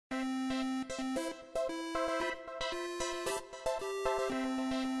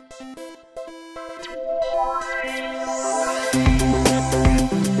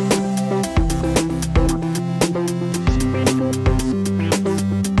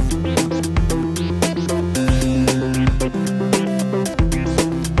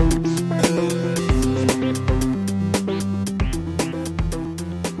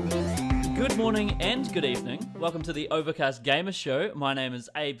Good evening. Welcome to the Overcast Gamer Show. My name is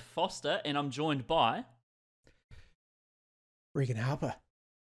Abe Foster, and I'm joined by Reagan Harper.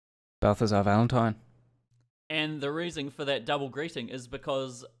 Balthazar Valentine. And the reason for that double greeting is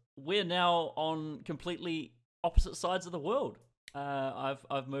because we're now on completely opposite sides of the world.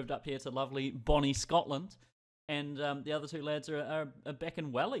 I've moved up here to lovely Bonnie, Scotland, and the other two lads are back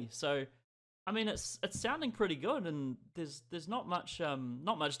in Welly. So, I mean, it's sounding pretty good, and there's not much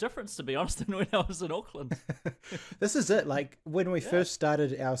difference, to be honest, than when I was in Auckland. This is it. Like when we first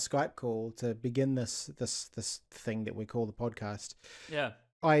started our Skype call to begin this thing that we call the podcast. Yeah.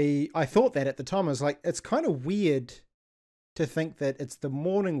 I thought that at the time. I was like, it's kind of weird to think that it's the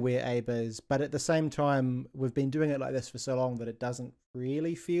morning where Abe is, but at the same time, we've been doing it like this for so long that it doesn't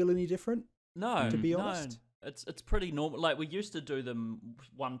really feel any different. No, to be honest. It's pretty normal. Like, we used to do them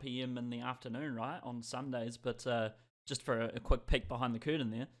 1 p.m. in the afternoon, right, on Sundays, but just for a quick peek behind the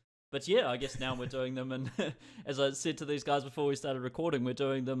curtain there. But yeah, I guess now we're doing them, and as I said to these guys before we started recording, we're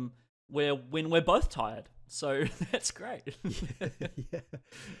doing them when we're both tired. So that's great. Yeah.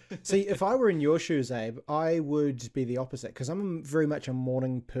 See, if I were in your shoes, Abe, I would be the opposite, because I'm very much a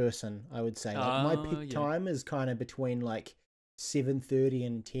morning person, I would say. Like, my peak time is kind of between like 7:30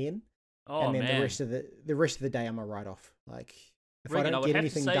 and 10. Oh, and then man. the rest of the day I'm a write-off. Like, if Reagan, I don't get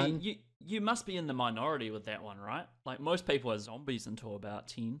anything done, you must be in the minority with that one, right? Like, most people are zombies until about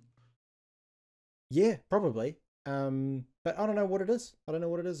 10. Yeah, probably. But I don't know what it is.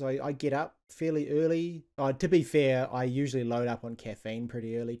 I get up fairly early. To be fair, I usually load up on caffeine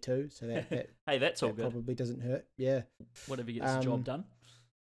pretty early too, so that hey, that's all good. Probably doesn't hurt. Yeah. Whatever gets the job done.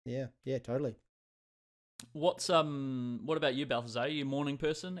 Yeah, totally. What about you, Balthazar? Are you a morning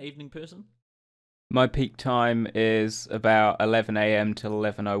person, evening person? My peak time is about 11 a.m. till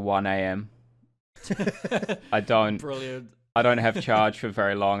 11:01 a.m. Brilliant. I don't have charge for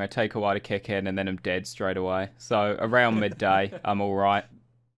very long. I take a while to kick in, and then I'm dead straight away. So around midday, I'm all right.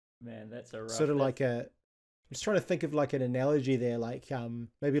 Man, that's a rough. Sort of like I'm just trying to think of like an analogy there, like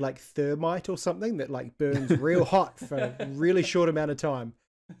maybe like thermite or something that like burns real hot for a really short amount of time.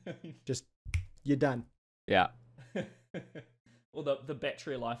 Just you're done. Yeah. Well, the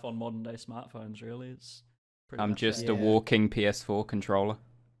battery life on modern day smartphones really is pretty I'm much just that. a walking PS4 controller.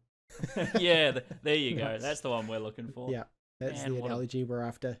 Yeah, there you go. That's the one we're looking for. Yeah, that's Man, the analogy we're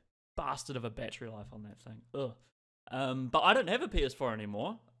after. Bastard of a battery life on that thing. Ugh. But I don't have a PS4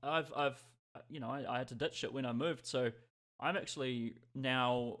 anymore. I had to ditch it when I moved, so I'm actually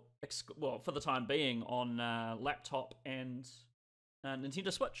now, for the time being, on laptop and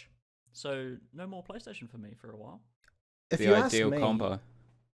Nintendo Switch. So no more PlayStation for me for a while. If the you ask ideal me, combo.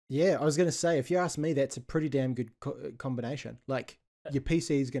 Yeah, I was going to say, if you ask me, that's a pretty damn good combination. Like, your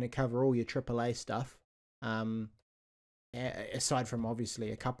PC is going to cover all your AAA stuff, aside from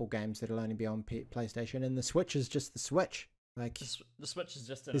obviously a couple games that'll only be on PlayStation, and the Switch is just the Switch. Like, the Switch is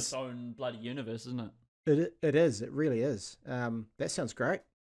just in its own bloody universe, isn't it? It is. It really is. That sounds great.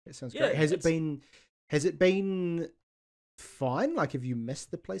 Yeah, great. Has it been fine? Like, have you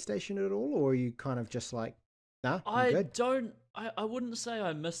missed the PlayStation at all, or are you kind of just like, nah, I'm good? I wouldn't say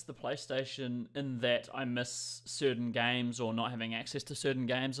I miss the PlayStation in that I miss certain games or not having access to certain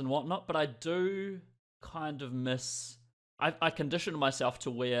games and whatnot, but I do kind of miss. I conditioned myself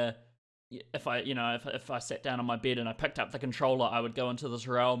to where if I sat down on my bed and I picked up the controller, I would go into this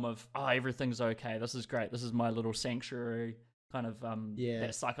realm of everything's okay. This is great. This is my little sanctuary, kind of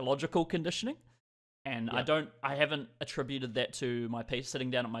that psychological conditioning. And Yep. I haven't attributed that to my PC,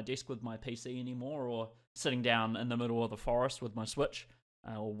 sitting down at my desk with my PC anymore, or sitting down in the middle of the forest with my Switch,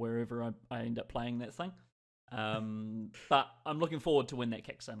 or wherever I end up playing that thing. But I'm looking forward to when that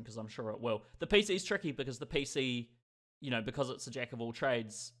kicks in, because I'm sure it will. The PC is tricky because the PC, because it's a jack of all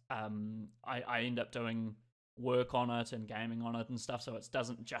trades, I end up doing work on it and gaming on it and stuff, so it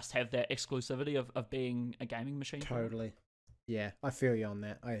doesn't just have that exclusivity of being a gaming machine. Totally. Yeah, I feel you on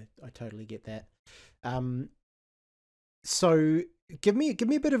that. I totally get that. So give me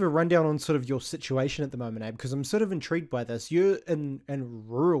a bit of a rundown on sort of your situation at the moment, Abe, because I'm sort of intrigued by this. You're in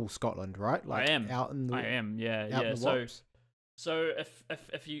rural Scotland, right? Like I am. Out in the, I am. Yeah. out Yeah. in the wops. So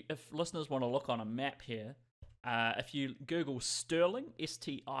if listeners want to look on a map here, if you Google Stirling,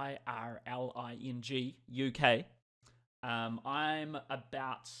 Stirling, UK, I'm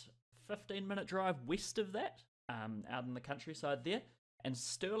about 15-minute drive west of that, out in the countryside there. And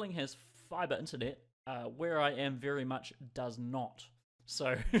Stirling has fibre internet, where I am very much does not.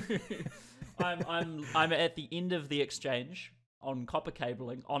 So I'm at the end of the exchange on copper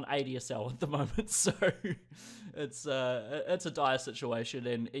cabling on ADSL at the moment. So it's a dire situation.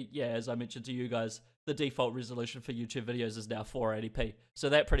 And as I mentioned to you guys, the default resolution for YouTube videos is now 480p. So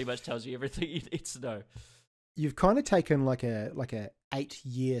that pretty much tells you everything you need to know. You've kind of taken like a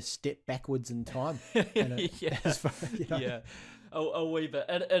 8-year step backwards in time. Yeah, a wee bit.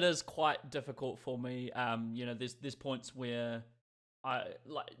 It is quite difficult for me. There's points where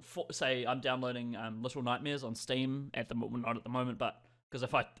say I'm downloading Little Nightmares on Steam at the moment, not at the moment, but because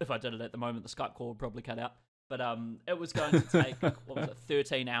if I did it at the moment, the Skype call would probably cut out. But it was going to take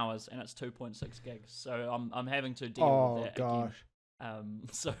 13 hours, and it's 2.6 gigs. So I'm having to deal with that gosh. again.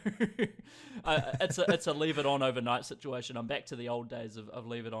 So it's a leave it on overnight situation. I'm back to the old days of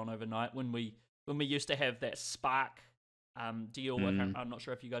leave it on overnight when we used to have that Spark deal with. I'm not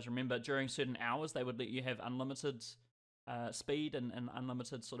sure if you guys remember, during certain hours they would let you have unlimited speed and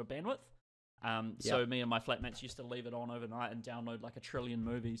unlimited sort of bandwidth. So me and my flatmates used to leave it on overnight and download like 1 trillion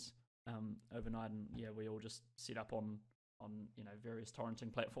movies overnight, and we all just set up on various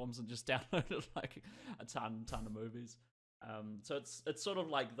torrenting platforms and just downloaded like a ton of movies. So it's sort of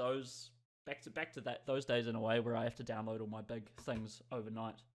like those back to those days in a way where I have to download all my big things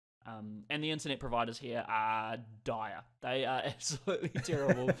overnight. And the internet providers here are dire. They are absolutely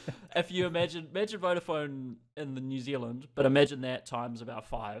terrible. If you imagine Vodafone in the New Zealand, but imagine that times about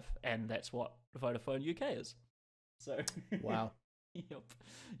 5, and that's what Vodafone UK is. So wow. Yep.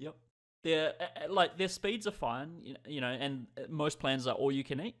 Their speeds are fine, and most plans are all you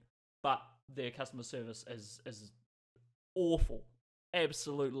can eat, but their customer service is awful,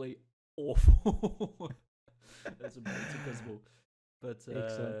 absolutely awful. It's abysmal. But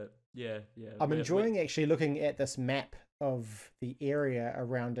I'm enjoying actually looking at this map of the area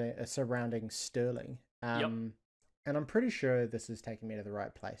around surrounding Stirling. And I'm pretty sure this is taking me to the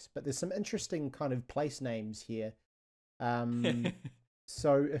right place. But there's some interesting kind of place names here.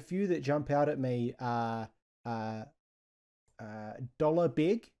 So a few that jump out at me are Dollar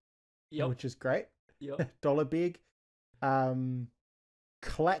Big, which is great. Dollar Big,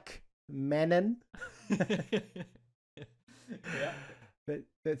 Clack Mannon. Yeah, but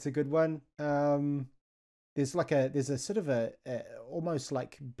that's a good one. There's a sort of a almost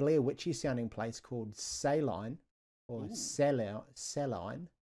like Blair Witchy sounding place called Saline or Saline.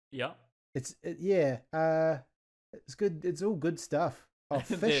 Yeah, it's good. It's all good stuff. Oh,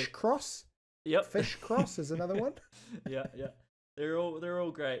 Fish Cross. Yep, Fish Cross is another one. Yeah. They're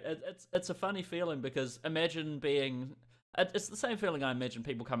all great. It's a funny feeling because imagine being. It's the same feeling I imagine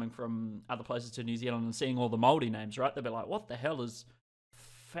people coming from other places to New Zealand and seeing all the Māori names, right? They'll be like, what the hell is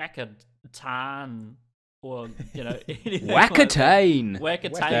Whakatan? Or, Whakatane!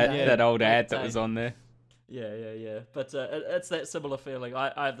 Whakatane, that old ad that was on there. Yeah. But it's that similar feeling.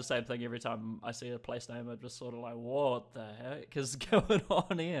 I have the same thing every time I see a place name. I'm just sort of like, what the heck is going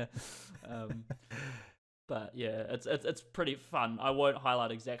on here? But yeah, it's pretty fun. I won't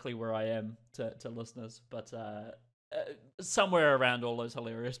highlight exactly where I am to listeners, but somewhere around all those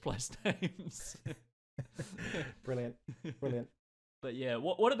hilarious place names. Brilliant. But yeah,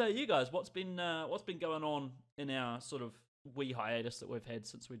 what about you guys? What's been going on in our sort of wee hiatus that we've had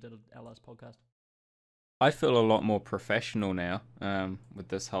since we did our last podcast? I feel a lot more professional now with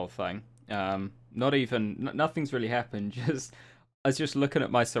this whole thing. Nothing's really happened. I was just looking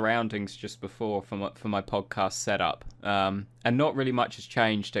at my surroundings just before for my podcast setup, and not really much has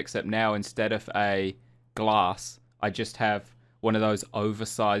changed except now instead of a glass, I just have one of those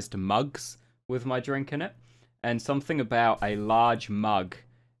oversized mugs with my drink in it. And something about a large mug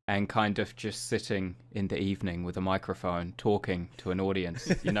and kind of just sitting in the evening with a microphone talking to an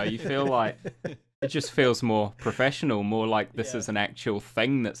audience. You feel like it just feels more professional, more like this is an actual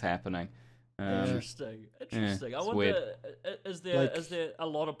thing that's happening. Interesting. I wonder, weird. Is there a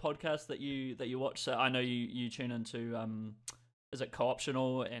lot of podcasts that you watch? So I know you tune into is it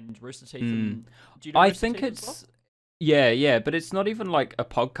Co-optional and Rooster Teeth? And, do you know I Rooster think Teeth it's as well? Yeah, but it's not even like a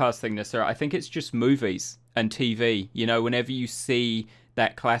podcast thing necessarily. I think it's just movies and TV. Whenever you see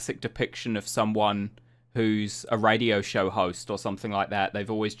that classic depiction of someone who's a radio show host or something like that, they've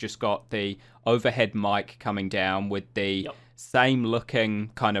always just got the overhead mic coming down with the same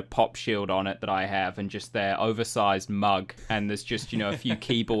looking kind of pop shield on it that I have, and just their oversized mug, and there's just a few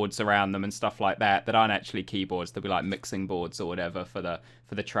keyboards around them and stuff like that aren't actually keyboards. They'll be like mixing boards or whatever for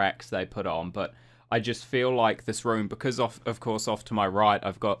the tracks they put on. But I just feel like this room, because of course off to my right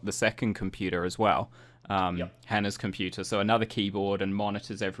I've got the second computer as well, Hannah's computer. So another keyboard and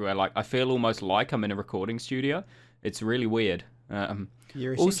monitors everywhere. Like, I feel almost like I'm in a recording studio. It's really weird.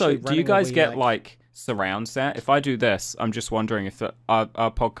 Also, do you guys get like surround sound? If I do this, I'm just wondering if our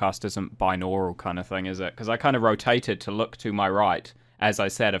podcast isn't binaural kind of thing, is it? Because I kind of rotated to look to my right. As I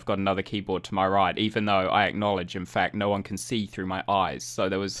said, I've got another keyboard to my right, even though I acknowledge, in fact, no one can see through my eyes. So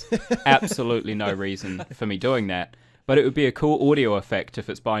there was absolutely no reason for me doing that. But it would be a cool audio effect if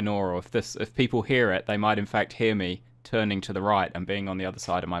it's binaural. If people hear it, they might in fact hear me turning to the right and being on the other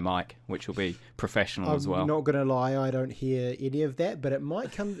side of my mic, which will be professional as well. I'm not going to lie, I don't hear any of that, but it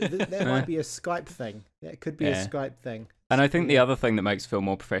might come. That might be a Skype thing. That could be a Skype thing. And I think the other thing that makes it feel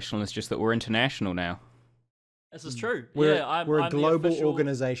more professional is just that we're international now. This is true. We're I'm a global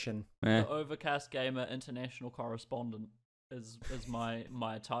organization. The Overcast Gamer International Correspondent is my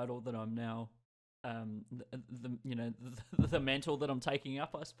title that I'm now, the mantle that I'm taking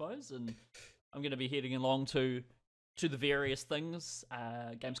up, I suppose, and I'm going to be heading along to the various things.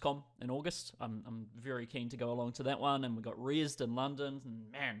 Gamescom in August. I'm very keen to go along to that one, and we got Reagan in London, and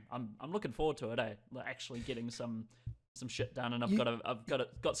man, I'm looking forward to it. Like actually getting some shit done, and I've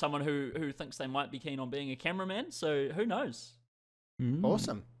got someone who thinks they might be keen on being a cameraman, so who knows.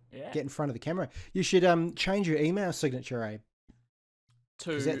 Awesome. Yeah, get in front of the camera. You should change your email signature, Abe,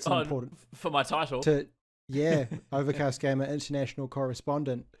 to that's important for my title. Overcast Gamer International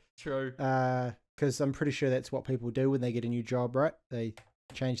Correspondent. True. Because I'm pretty sure that's what people do when they get a new job, right? They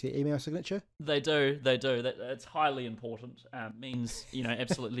change their email signature. They do. It's highly important. Means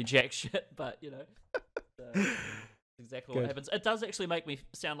absolutely jack shit, but exactly what happens. It does actually make me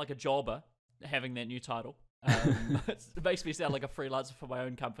sound like a jobber having that new title. It makes me sound like a freelancer for my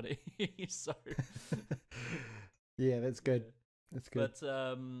own company. So yeah, that's good. That's good.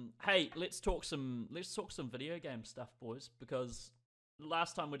 But hey, let's talk some video game stuff, boys, because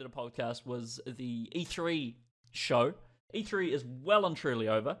last time we did a podcast was the E3 show. E3 is well and truly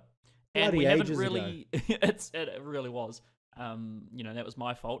over, and we haven't really. It really was. That was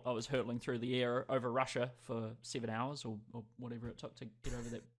my fault. I was hurtling through the air over Russia for 7 hours or whatever it took to get over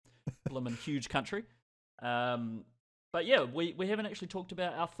that blimmin' huge country. But yeah, we haven't actually talked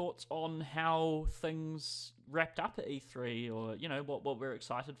about our thoughts on how things wrapped up at E3, or what we're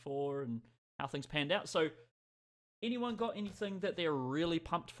excited for and how things panned out. So, anyone got anything that they're really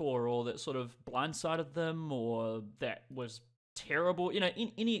pumped for, or that sort of blindsided them, or that was terrible?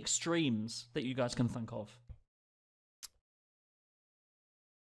 Any extremes that you guys can think of?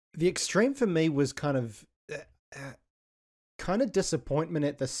 The extreme for me was kind of disappointment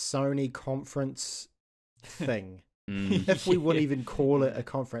at the Sony conference thing, if we would even call it a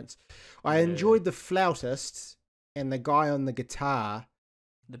conference. I enjoyed the flautist and the guy on the guitar,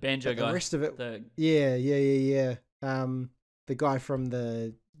 the banjo guy. The rest of it, yeah. The guy from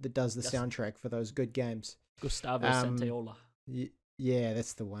that does the soundtrack for those good games, Gustavo Santaola. Yeah,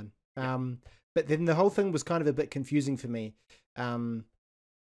 that's the one. But then the whole thing was kind of a bit confusing for me.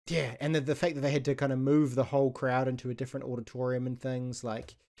 Yeah, and the fact that they had to kind of move the whole crowd into a different auditorium and things,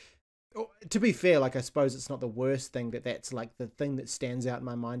 like, to be fair, like, I suppose it's not the worst thing, that's like the thing that stands out in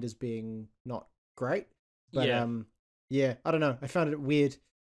my mind as being not great. But yeah, I don't know. I found it weird.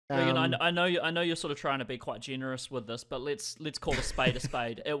 Reagan, I know you're sort of trying to be quite generous with this, but let's call a spade a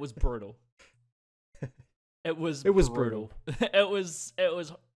spade. It was brutal. It was brutal. It was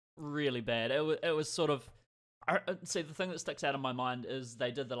really bad. It was sort of. See, the thing that sticks out in my mind is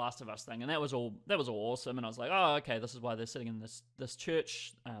they did the Last of Us thing, and that was all awesome. And I was like, oh, okay, this is why they're sitting in this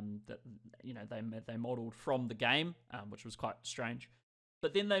church that they modeled from the game, which was quite strange.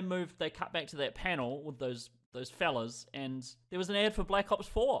 But then they cut back to that panel with those fellas, and there was an ad for Black Ops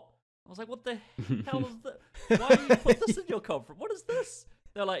 4. I was like, what the hell is this? Why do you put this in your conference? What is this?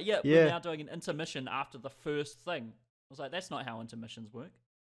 They're like, we're now doing an intermission after the first thing. I was like, that's not how intermissions work.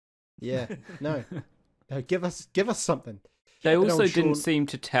 Yeah, no. Give us something. They also didn't seem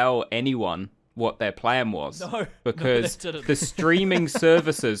to tell anyone what their plan was. No, because the streaming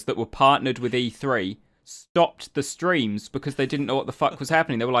services that were partnered with E3 stopped the streams because they didn't know what the fuck was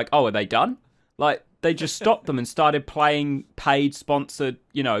happening. They were like, oh, are they done? Like, they just stopped them and started playing paid sponsored,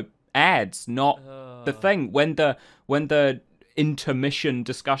 ads, not the thing. When the intermission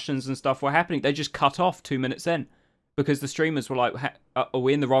discussions and stuff were happening, they just cut off 2 minutes in. Because the streamers were like, are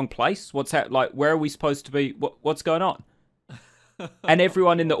we in the wrong place? Where are we supposed to be? What's going on? And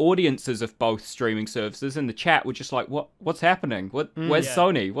everyone in the audiences of both streaming services in the chat were just like, what's happening? Where's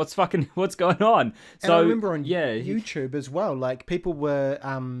Sony? What's going on? So, and I remember on YouTube as well, like, people were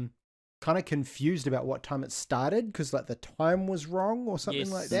kind of confused about what time it started because like the time was wrong or something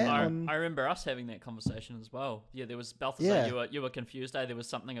like that. I remember us having that conversation as well. Yeah, there was Balthazar. Yeah. You were confused. There was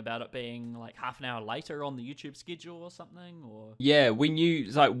something about it being like half an hour later on the YouTube schedule or something. Or yeah, we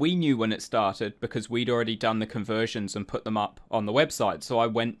knew when it started because we'd already done the conversions and put them up on the website. So I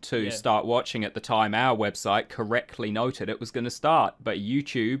went to start watching at the time our website correctly noted it was going to start, but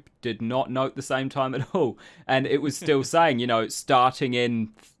YouTube did not note the same time at all, and it was still saying starting in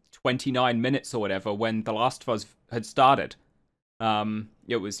 29 minutes or whatever when The Last of Us had started.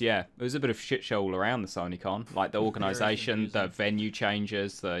 It was a bit of shit show all around the SonyCon, like the organisation, the venue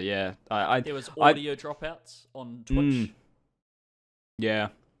changes, there was audio dropouts on Twitch. Yeah,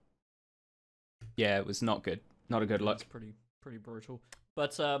 it was not good, not a good look. It's pretty brutal.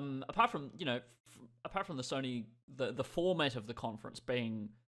 But apart from the Sony, the format of the conference being,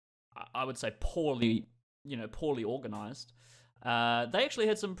 I would say, poorly organised. They actually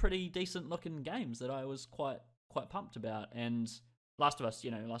had some pretty decent looking games that I was quite pumped about. And Last of Us,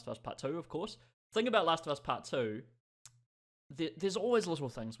 Last of Us Part 2, of course. The thing about Last of Us Part 2, there's always little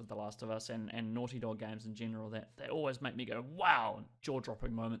things with The Last of Us and Naughty Dog games in general that they always make me go, wow,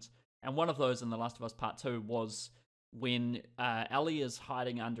 jaw-dropping moments. And one of those in The Last of Us Part 2 was when Ellie is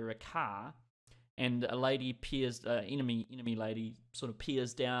hiding under a car and a lady enemy lady sort of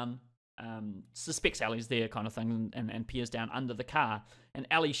peers down, suspects Ellie's there kind of thing and peers down under the car, and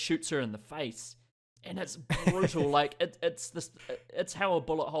Ellie shoots her in the face, and it's brutal. Like it's how a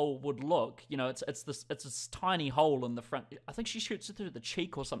bullet hole would look. It's this tiny hole in the front. I think she shoots it through the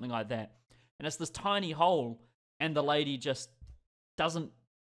cheek or something like that, and it's this tiny hole, and the lady just doesn't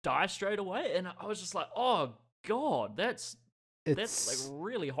die straight away. And I was just like, oh god, that's like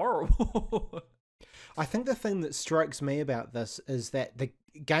really horrible. I think the thing that strikes me about this is that the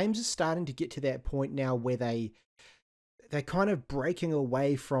games are starting to get to that point now where they're kind of breaking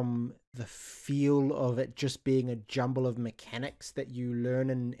away from the feel of it just being a jumble of mechanics that you learn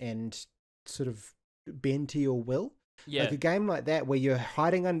and sort of bend to your will. Yeah. Like a game like that where you're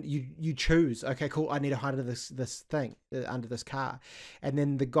hiding under, you choose, okay, cool, I need to hide under this thing, under this car. And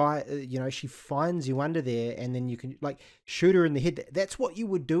then the guy, she finds you under there, and then you can like shoot her in the head. That's what you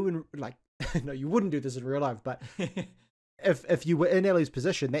would do in like, no, you wouldn't do this in real life, but if you were in Ellie's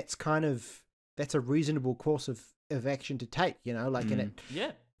position, that's a reasonable course of action to take, and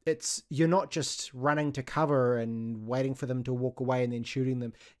it's you're not just running to cover and waiting for them to walk away and then shooting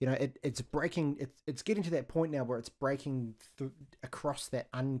them. It's breaking. It's getting to that point now where it's breaking across that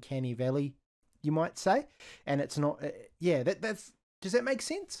uncanny valley, you might say, and it's not. That's. Does that make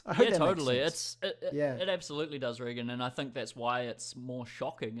sense? I hope that totally. Makes sense. It absolutely does, Reagan, and I think that's why it's more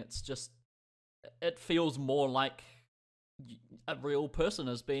shocking. It's just it feels more like a real person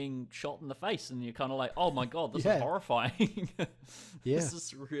is being shot in the face, and you're kind of like, oh my god, this is horrifying. This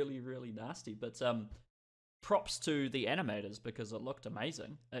is really, really nasty. But props to the animators because it looked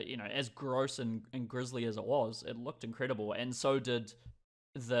amazing. As gross and grisly as it was, it looked incredible, and so did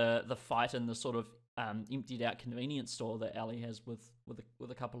the fight in the sort of emptied out convenience store that Ellie has with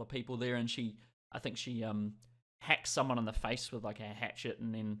a couple of people there, and I think she hacks someone in the face with like a hatchet,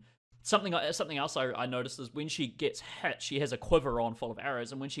 and then something else I noticed is when she gets hit, she has a quiver on full of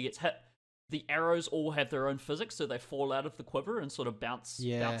arrows, and when she gets hit, the arrows all have their own physics, so they fall out of the quiver and sort of bounce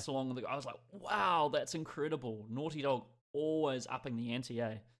along. I was like, wow, that's incredible. Naughty Dog always upping the ante,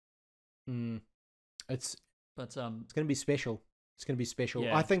 eh? It's going to be special. It's going to be special.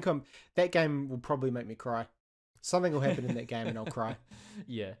 Yeah. I think that game will probably make me cry. Something will happen in that game and I'll cry.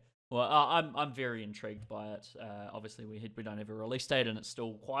 Yeah. Well, I'm very intrigued by it. Obviously, we don't have a release date, and it's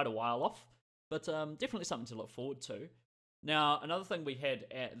still quite a while off, but definitely something to look forward to. Now, another thing we had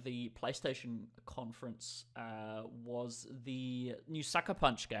at the PlayStation conference was the new Sucker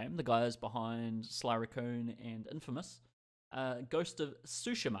Punch game, the guys behind Sly Raccoon and Infamous, Ghost of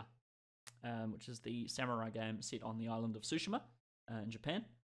Tsushima, which is the samurai game set on the island of Tsushima in Japan,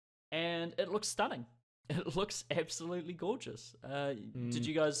 and it looks stunning. It looks absolutely gorgeous. Did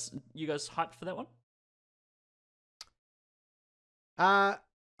you guys hyped for that one? I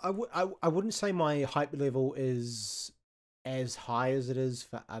wouldn't say my hype level is as high as it is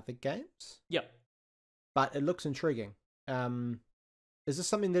for other games. Yep. But it looks intriguing. Is this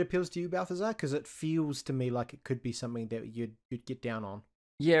something that appeals to you, Balthazar? Because it feels to me like it could be something that you'd get down on.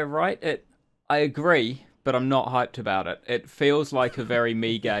 Yeah, right. I agree, but I'm not hyped about it. It feels like a very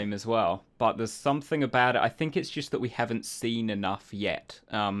me game as well, but there's something about it. I think it's just that we haven't seen enough yet.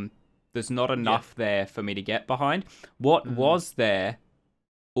 There's not enough there for me to get behind. What was there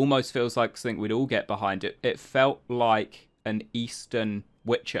almost feels like something we'd all get behind. It felt like an Eastern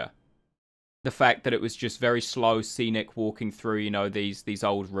Witcher. the fact that it was just very slow, scenic, walking through, you know, these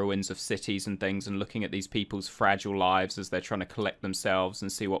old ruins of cities and things, and looking at these people's fragile lives as they're trying to collect themselves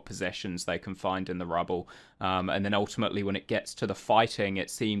and see what possessions they can find in the rubble. And then ultimately, when it gets to the fighting, it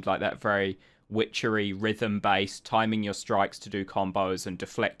seemed like that very witchery, rhythm-based, timing your strikes to do combos and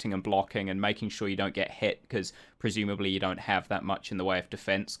deflecting and blocking and making sure you don't get hit because presumably you don't have that much in the way of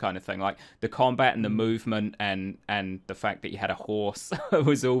defense kind of thing. Like the combat and the movement and the fact that you had a horse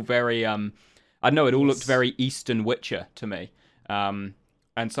was all very... I don't know, it all looked very Eastern Witcher to me.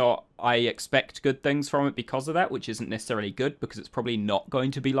 And so I expect good things from it because of that, which isn't necessarily good because it's probably not going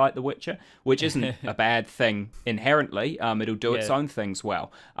to be like The Witcher, which isn't a bad thing inherently. It'll do its own things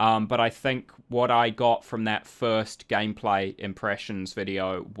well. But I think what I got from that first gameplay impressions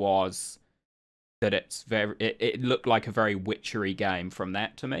video was that it looked like a very witchery game from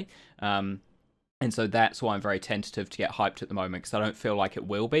that to me. And so that's why I'm very tentative to get hyped at the moment, because I don't feel like it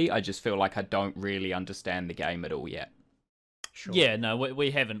will be. I just feel like I don't really understand the game at all yet. Sure. Yeah, no,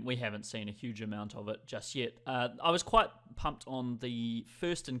 we haven't seen a huge amount of it just yet. I was quite pumped on the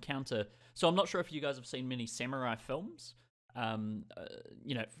first encounter. So I'm not sure if you guys have seen many samurai films.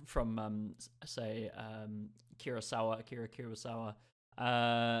 You know, from say Akira Kurosawa.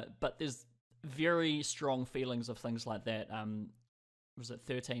 But there's very strong feelings of things like that. Was it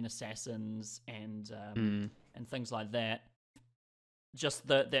 13 Assassins and things like that? Just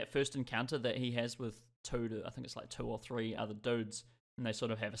that first encounter that he has with I think it's like 2 or 3 other dudes, and they sort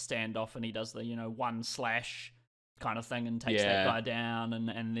of have a standoff, and he does the one slash kind of thing and takes that guy down,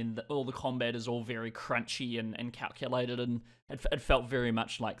 and then all the combat is all very crunchy and calculated, and it felt very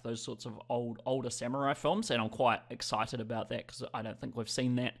much like those sorts of older samurai films, and I'm quite excited about that because I don't think we've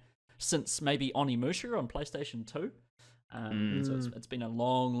seen that since maybe Onimusha on PlayStation 2. So it's been a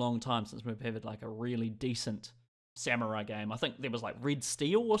long time since we've had like a really decent samurai game. I think there was like Red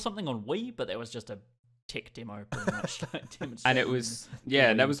Steel or something on Wii, but that was just a tech demo pretty much. And it was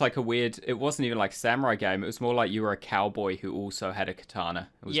that was like a weird, it wasn't even like a samurai game, it was more like you were a cowboy who also had a katana.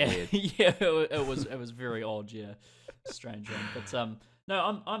 It was weird. It was very odd, strange one. But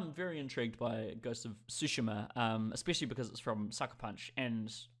no, I'm very intrigued by Ghost of Tsushima, especially because it's from Sucker Punch,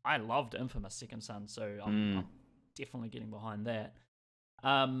 and I loved Infamous Second Son, so I'm definitely getting behind that.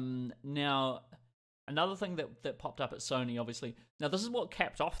 Now, another thing that popped up at Sony, obviously. Now, this is what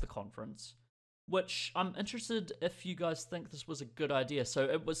capped off the conference, which I'm interested if you guys think this was a good idea. So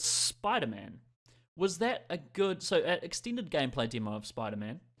it was Spider-Man. Was that a good... So, an extended gameplay demo of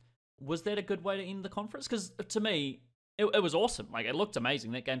Spider-Man, was that a good way to end the conference? Because to me, it was awesome. Like, it looked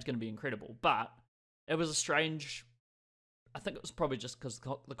amazing. That game's going to be incredible. But it was a strange... I think it was probably just because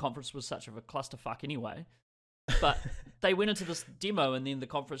the conference was such of a clusterfuck anyway. But they went into this demo and then the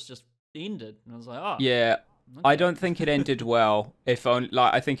conference just ended. And I was like, oh. Yeah, okay. I don't think it ended well. If only,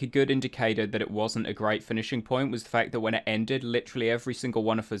 like, I think a good indicator that it wasn't a great finishing point was the fact that when it ended, literally every single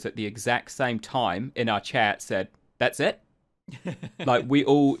one of us at the exact same time in our chat said, that's it? Like, we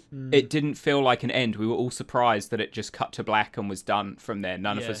all, it didn't feel like an end. We were all surprised that it just cut to black and was done from there.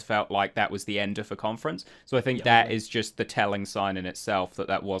 None of us felt like that was the end of a conference. So I think that is just the telling sign in itself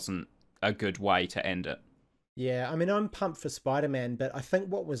that wasn't a good way to end it. Yeah, I mean, I'm pumped for Spider-Man, but I think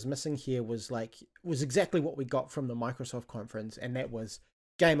what was missing here was exactly what we got from the Microsoft conference, and that was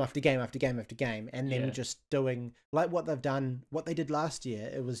game after game after game after game, and then just doing like what they did last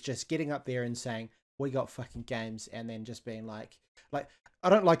year. It was just getting up there and saying, we got fucking games, and then just being like I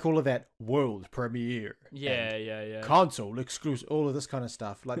don't like all of that world premiere, console exclusive, all of this kind of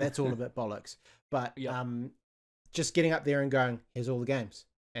stuff. Like, that's all a bit bollocks. But just getting up there and going, here's all the games.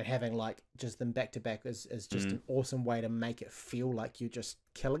 And having like just them back to back is just an awesome way to make it feel like you're just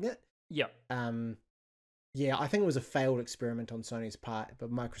killing it. Yeah. I think it was a failed experiment on Sony's part, but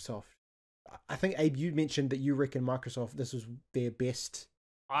Microsoft. I think Abe, you mentioned that you reckon Microsoft this was their best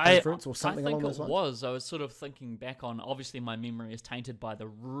conference or something along those lines. I was sort of thinking back on. Obviously, my memory is tainted by the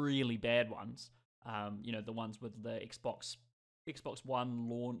really bad ones. The ones with the Xbox One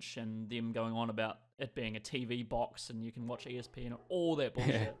launch and them going on about it being a TV box and you can watch ESPN and all that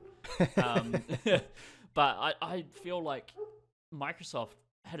bullshit. But I feel like Microsoft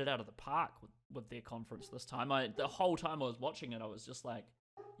hit it out of the park with their conference this time. The whole time I was watching it, I was just like,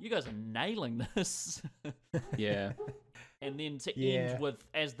 you guys are nailing this. Yeah. And then to end with,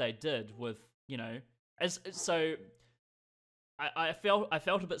 as they did, with, I felt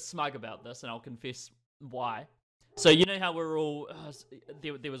a bit smug about this, and I'll confess why. So you know how we're all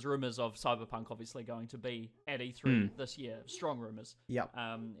there was rumors of Cyberpunk obviously going to be at E3 this year, strong rumors. Yep.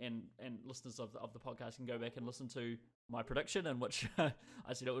 And listeners of the podcast can go back and listen to my prediction, in which I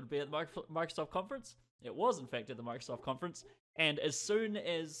said it would be at the Microsoft conference. It was in fact at the Microsoft conference, and as soon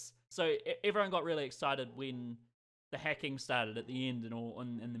as So everyone got really excited when the hacking started at the end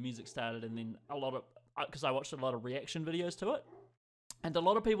and the music started, and then a lot of, because I watched a lot of reaction videos to it, and a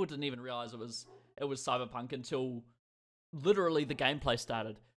lot of people didn't even realize it was Cyberpunk until literally the gameplay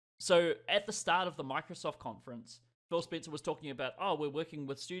started. So at the start of the Microsoft conference, Phil Spencer was talking about, oh, we're working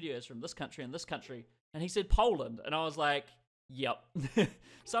with studios from this country and this country, and he said Poland, and I was like, yep,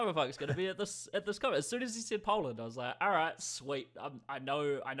 Cyberpunk's going to be at this conference. As soon as he said Poland, I was like, all right, sweet, I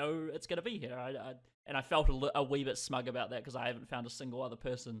know it's going to be here. And I felt a wee bit smug about that because I haven't found a single other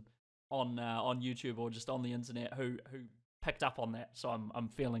person on YouTube or just on the internet who picked up on that. So I'm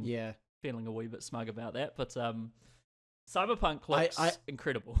feeling a wee bit smug about that. But Cyberpunk looks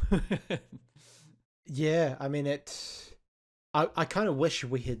incredible. Yeah, I mean I kind of wish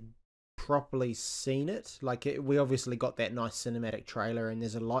we had properly seen it. Like we obviously got that nice cinematic trailer, and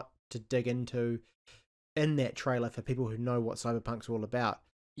there's a lot to dig into in that trailer for people who know what Cyberpunk's all about.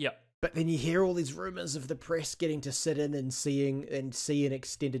 Yep. But then you hear all these rumors of the press getting to sit in and see an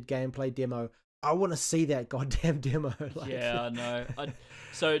extended gameplay demo. I want to see that goddamn demo. Yeah, I know.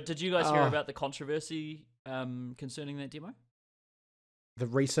 So did you guys hear about the controversy concerning that demo? The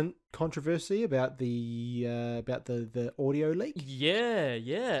recent controversy about the audio leak?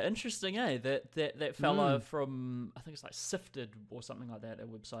 Yeah, interesting, eh? That fella from, I think it's like Sifted or something like that, a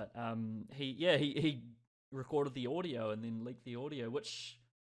website. He recorded the audio and then leaked the audio, which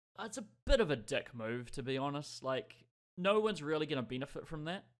it's a bit of a dick move, to be honest. Like, no one's really going to benefit from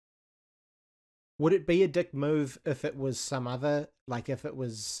that. Would it be a dick move if it was some other, like if it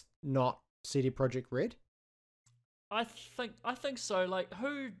was not CD Projekt Red? I think so. Like,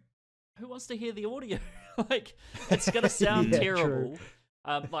 who wants to hear the audio? Like, it's gonna sound terrible.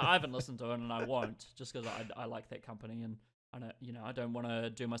 Like, I haven't listened to it, and I won't, just because I like that company, and I don't want to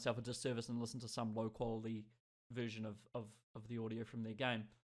do myself a disservice and listen to some low quality version of the audio from their game.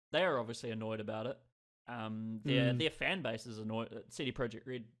 They are obviously annoyed about it. Their fan base is annoyed. CD Projekt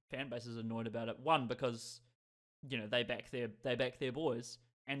Red fan base is annoyed about it. One, because they back their boys.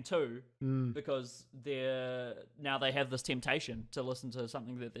 And two, because now they have this temptation to listen to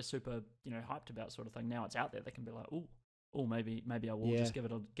something that they're super, hyped about, sort of thing. Now it's out there, they can be like, oh, maybe I will just give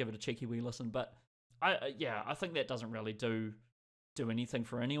it a cheeky wee listen. But I think that doesn't really do anything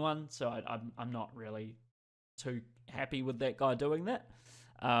for anyone. So I'm not really too happy with that guy doing that.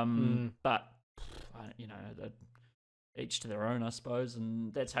 But each to their own, I suppose,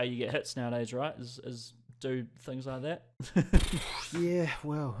 and that's how you get hits nowadays, right? Is do things like that. Yeah,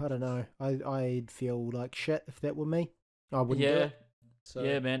 well, I don't know. I'd feel like shit if that were me. I wouldn't do it. So,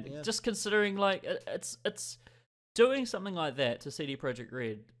 yeah, man. Yeah. Just considering, like, it's doing something like that to CD Projekt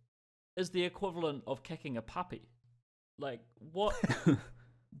Red is the equivalent of kicking a puppy. Like, what?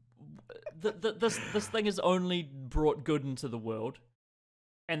 This thing has only brought good into the world,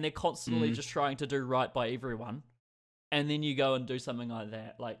 and they're constantly just trying to do right by everyone. And then you go and do something like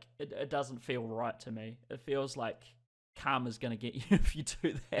that. Like, it doesn't feel right to me. It feels like karma's going to get you if you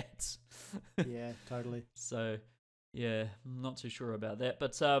do that. Yeah, totally. So, yeah, I'm not too sure about that.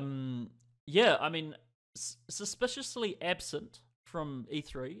 But, yeah, I mean, suspiciously absent from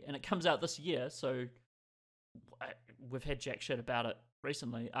E3, and it comes out this year, so we've had jack shit about it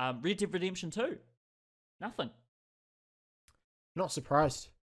recently. Red Dead Redemption 2. Nothing. Not surprised.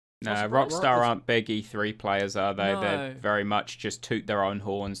 No, Rockstar aren't big E3 players, are they? No. They're very much just toot their own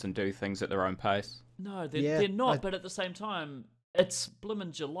horns and do things at their own pace. No, they're not, but at the same time, it's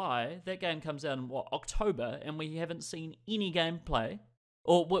blimmin' July. That game comes out in, October, and we haven't seen any gameplay.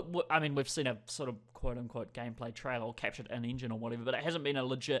 Or, I mean, we've seen a sort of quote-unquote gameplay trailer or captured an engine or whatever, but it hasn't been a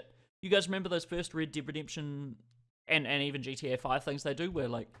legit... You guys remember those first Red Dead Redemption and even GTA 5 things they do, where,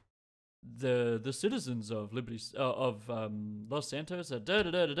 like, the citizens of Los Santos are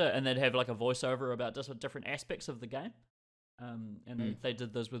da-da-da-da-da, and they'd have like a voiceover about just different aspects of the game. And they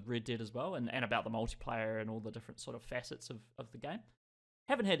did this with Red Dead as well, and about the multiplayer and all the different sort of facets of the game.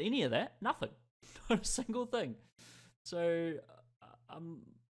 Haven't had any of that. Nothing. Not a single thing. So, I'm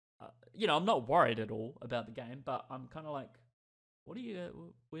not worried at all about the game, but I'm kind of like, what do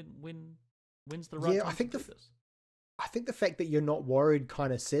you, when's the right time to do this? I think the fact that you're not worried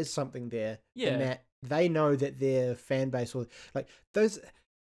kind of says something there. Yeah. In that they know that their fan base will, like,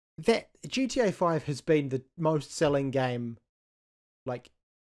 that GTA 5 has been the most selling game, like,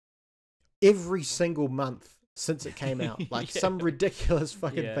 every single month since it came out. Like, some ridiculous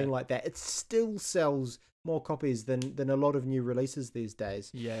fucking thing like that. It still sells more copies than a lot of new releases these days.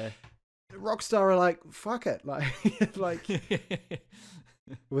 Yeah. Rockstar are like, fuck it. Like,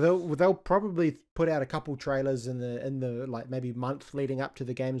 they'll probably put out a couple trailers in the like maybe month leading up to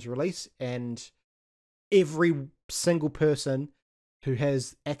the game's release, and every single person who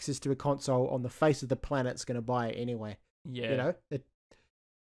has access to a console on the face of the planet's going to buy it anyway. Yeah.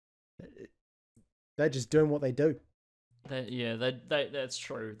 They're just doing what they do. That's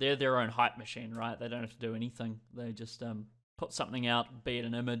true. They're their own hype machine, right? They don't have to do anything. They just put something out, be it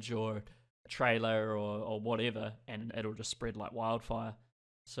an image or a trailer or whatever, and it'll just spread like wildfire.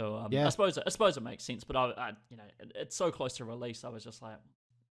 So I suppose it makes sense. But I it's so close to release. I was just like,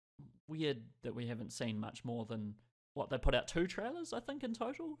 weird that we haven't seen much more than what they put out 2 trailers, I think, in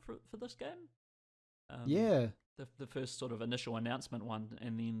total for this game. The first sort of initial announcement one,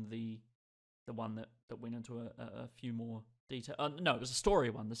 and then the one that went into a few more detail. No, it was a story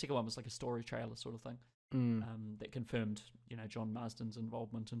one. The second one was like a story trailer sort of thing. That confirmed, John Marsden's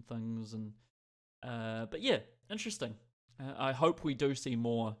involvement in things, and but yeah, interesting. I hope we do see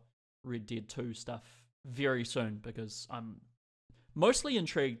more Red Dead 2 stuff very soon, because I'm mostly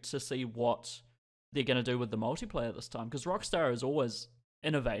intrigued to see what they're going to do with the multiplayer this time, because Rockstar is always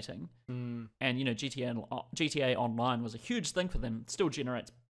innovating, and GTA Online was a huge thing for them. It still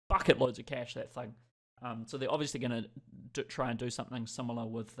generates bucket loads of cash, that thing. So they're obviously going to try and do something similar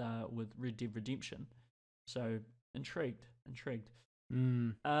with Red Dead Redemption. So intrigued.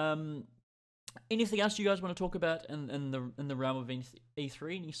 Anything else you guys want to talk about in the realm of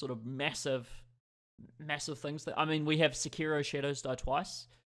E3? Any sort of massive things that, I mean, we have Sekiro Shadows Die Twice,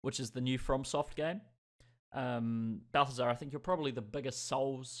 which is the new FromSoft game. Balthazar, I think you're probably the biggest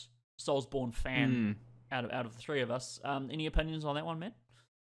Soulsborne fan out of the three of us. Any opinions on that one, man?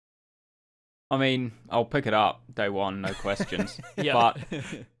 I mean, I'll pick it up day one, no questions. Yeah. But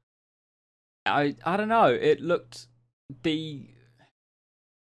I don't know. It looked the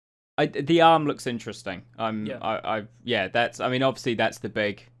arm looks interesting. That's, I mean, obviously that's the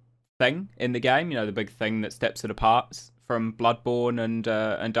big thing in the game. The big thing that steps it apart from Bloodborne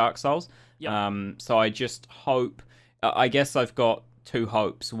and Dark Souls. Yep. So I just hope. I guess I've got 2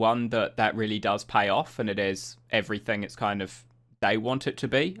 hopes. One, that really does pay off, and it is everything it's kind of they want it to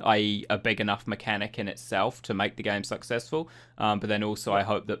be, i.e. a big enough mechanic in itself to make the game successful. But then also I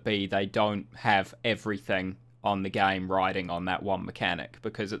hope that B, they don't have everything on the game riding on that one mechanic,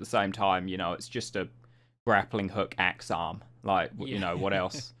 because at the same time, it's just a grappling hook axe arm. Like, what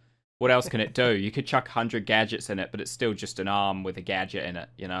else? What else can it do? You could chuck 100 gadgets in it, but it's still just an arm with a gadget in it,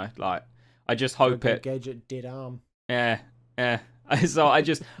 Like, I just hope it... Gadget, dead arm. Yeah. So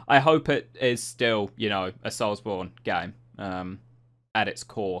I hope it is still, a Soulsborne game. At its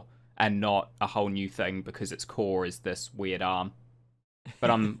core, and not a whole new thing because its core is this weird arm. But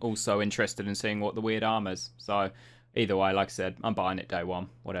I'm also interested in seeing what the weird arm is. So either way, like I said, I'm buying it day one,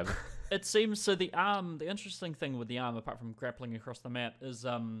 whatever. It seems so. The interesting thing with the arm, apart from grappling across the map, is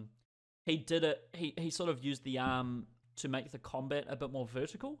he did it. He sort of used the arm to make the combat a bit more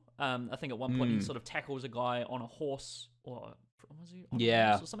vertical. I think at one point he sort of tackles a guy on a horse, or was he on a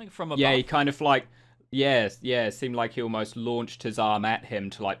horse or something from above? Yeah, he kind of like. It seemed like he almost launched his arm at him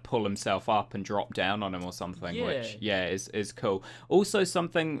to like pull himself up and drop down on him or something, which is cool. Also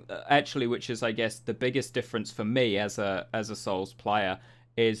something actually which is, I guess, the biggest difference for me as a Souls player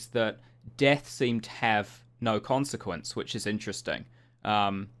is that death seemed to have no consequence, which is interesting.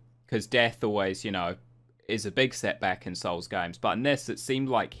 Because death always, is a big setback in Souls games, but in this it seemed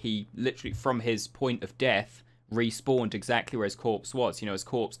like he literally from his point of death respawned exactly where his corpse was. His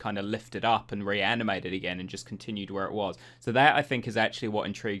corpse kind of lifted up and reanimated again and just continued where it was. So that, I think, is actually what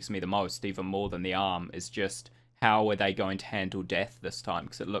intrigues me the most, even more than the arm, is just how are they going to handle death this time?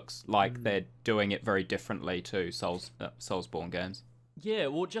 Because it looks like they're doing it very differently to Soulsborne games. Yeah,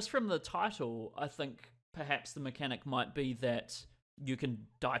 well, just from the title, I think perhaps the mechanic might be that you can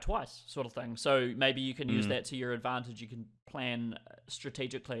die twice, sort of thing. So maybe you can use that to your advantage. You can plan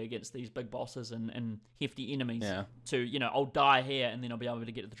strategically against these big bosses and hefty enemies to, I'll die here and then I'll be able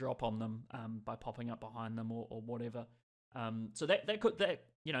to get the drop on them by popping up behind them or whatever. So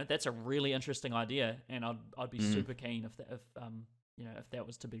that's a really interesting idea, and I'd be super keen if that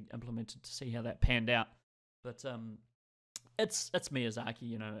was to be implemented, to see how that panned out. But it's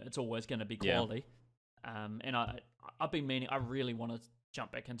Miyazaki, it's always going to be quality. And I've been meaning, I really want to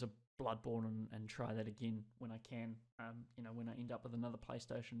jump back into Bloodborne and try that again when I can, when I end up with another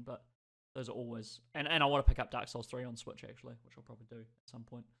PlayStation. But those are always, and I want to pick up Dark Souls 3 on Switch, actually, which I'll probably do at some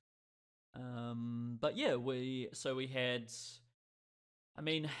point. But yeah, we had, I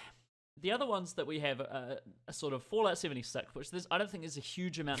mean, the other ones that we have are sort of Fallout 76, which I don't think there's a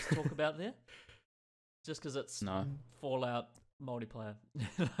huge amount to talk about there, just because it's Fallout multiplayer.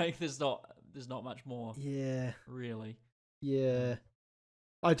 Like there's not much more. Yeah. Really. Yeah.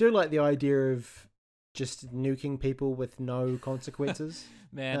 I do like the idea of just nuking people with no consequences.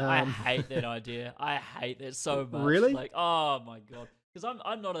 Man, I hate that idea. I hate that so much. Really? Like, oh my god. because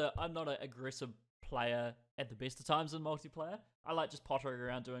I'm not an aggressive player at the best of times in multiplayer. I like just pottering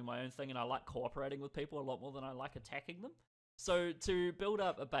around doing my own thing, and I like cooperating with people a lot more than I like attacking them. So to build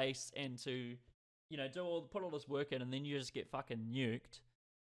up a base and to, put all this work in, and then you just get fucking nuked.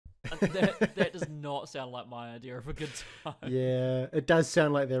 That does not sound like my idea of a good time. Yeah, it does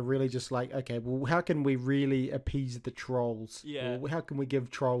sound like they're really just like, okay, well, how can we really appease the trolls? Yeah. Or how can we give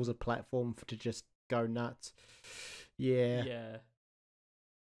trolls a platform to just go nuts? Yeah. Yeah.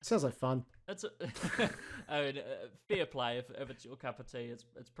 Sounds like fun. It's fair play. If it's your cup of tea,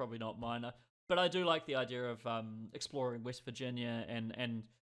 it's probably not mine. But I do like the idea of exploring West Virginia, and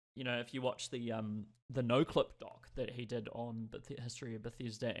if you watch the No Clip doc that he did on the history of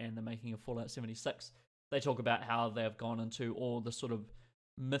Bethesda and the making of Fallout 76, they talk about how they've gone into all the sort of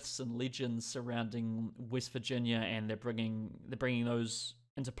myths and legends surrounding West Virginia, and they're bringing those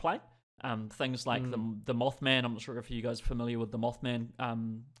into play. Things like the Mothman. I'm not sure if you guys are familiar with the Mothman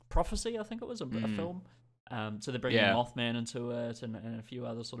prophecy. I think it was a film. So they're bringing Mothman into it, and a few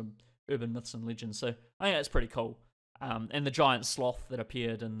other sort of urban myths and legends. So I think that's pretty cool. And the giant sloth that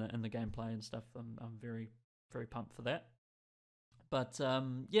appeared in the gameplay and stuff. I'm very, very pumped for that. But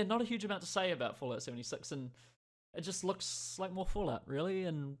not a huge amount to say about Fallout 76, and it just looks like more Fallout, really,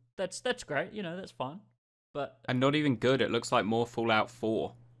 and that's great. That's fine. And not even good. It looks like more Fallout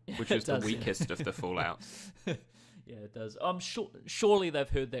 4. Which is the weakest of the Fallouts. Yeah, it does. Surely they've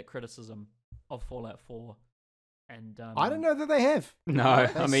heard that criticism of Fallout 4. And I don't know that they have. No,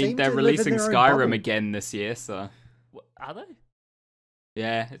 I mean, they're releasing Skyrim again this year, so... Are they?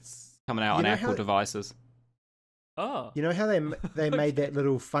 Yeah, it's coming out on Apple devices. Oh. You know how they made that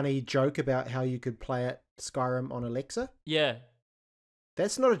little funny joke about how you could play it Skyrim on Alexa? Yeah.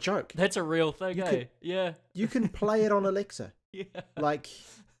 That's not a joke. That's a real thing, Yeah. You can play it on Alexa. Yeah. Like...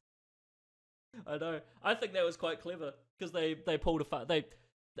 I know. I think that was quite clever because they pulled it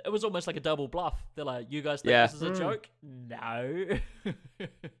was almost like a double bluff. They're like, "You guys think this is a joke? No."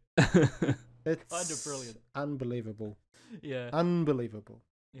 It's kind of brilliant. Unbelievable. Yeah. Unbelievable.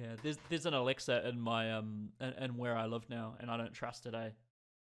 Yeah. There's an Alexa in my in where I live now, and I don't trust it. I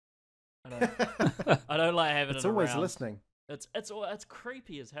don't like having it. It's always around. Listening. It's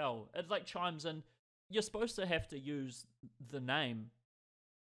creepy as hell. It like chimes in. You're supposed to have to use the name.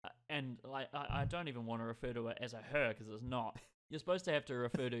 And like, I don't even want to refer to it as a her because it's not. You're supposed to have to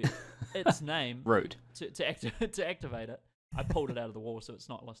refer to its name. Rude. To activate it. I pulled it out of the wall, so it's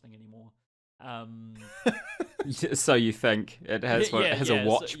not listening anymore. So you think it has a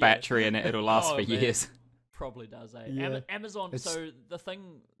watch battery in it? It'll last for years. Probably does. Yeah. Amazon. So the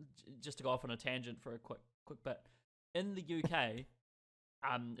thing, just to go off on a tangent for a quick bit, in the UK,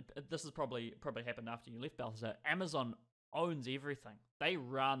 this has probably happened after you left, Balthazar. Amazon owns everything. They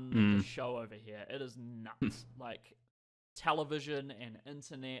run the show over here. It is nuts. Like television and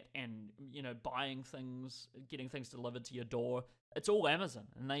internet and buying things, getting things delivered to your door. It's all Amazon,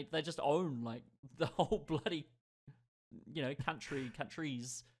 and they just own like the whole bloody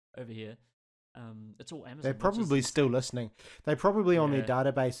countries over here. It's all Amazon. They're probably still listening. They probably on their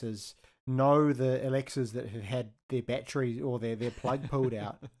databases know the Alexas that have had their battery or their plug pulled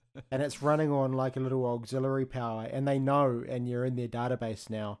out. And it's running on like a little auxiliary power, and they know, and you're in their database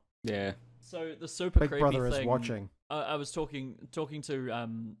now. Yeah. So the super Big creepy Brother thing, is watching. I was talking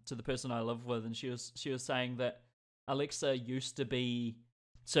to the person I live with, and she was saying that Alexa used to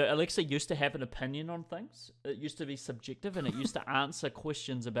have an opinion on things. It used to be subjective, and it used to answer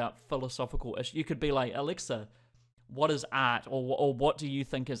questions about philosophical issues. You could be like, Alexa, what is art, or what do you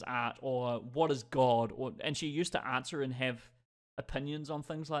think is art, or what is God, and she used to answer and have opinions on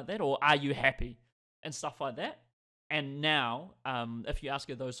things like that, or are you happy and stuff like that. And now if you ask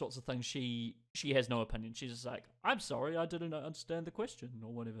her those sorts of things, she has no opinion. She's just like, I'm sorry, I didn't understand the question,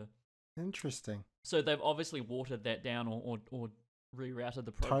 or whatever. Interesting. So they've obviously watered that down, or rerouted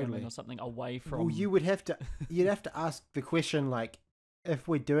the programming or something away from... Well, you'd have to ask the question, like, if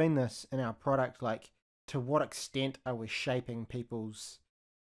we're doing this in our product, like, to what extent are we shaping people's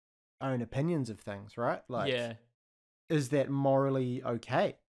own opinions of things, right? Like, is that morally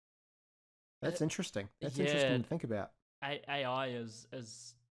okay? That's interesting. That's interesting to think about. AI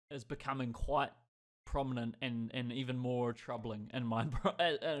is becoming quite prominent and even more troubling in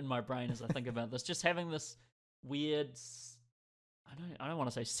my brain as I think about this. Just having this weird, I don't want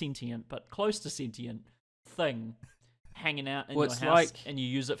to say sentient, but close to sentient thing hanging out in your house, and you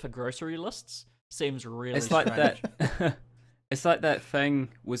use it for grocery lists seems really strange. Like that. It's like that thing,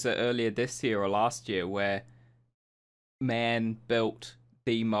 was it earlier this year or last year, where man built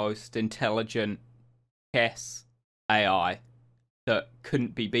the most intelligent chess AI that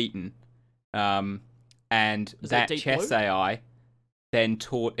couldn't be beaten. And that chess Blue? AI, then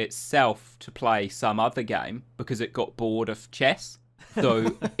taught itself to play some other game because it got bored of chess.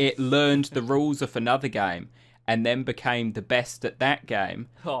 So it learned the rules of another game and then became the best at that game.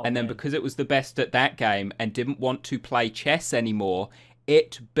 And then because it was the best at that game and didn't want to play chess anymore,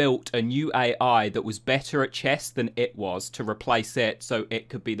 it built a new AI that was better at chess than it was to replace it so it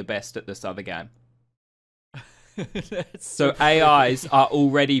could be the best at this other game. So AIs are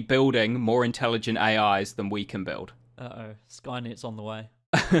already building more intelligent AIs than we can build. Uh-oh. Skynet's on the way.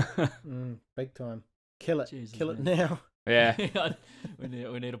 Big time. Kill it. Jesus, Kill man. it now. Yeah. we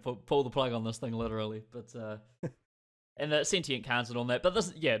need to pull the plug on this thing, literally. But and the sentient cans and all that. But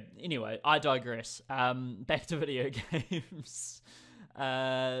this, anyway, I digress. Back to video games.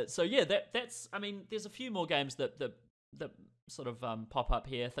 So yeah, that's. I mean, there's a few more games that sort of pop up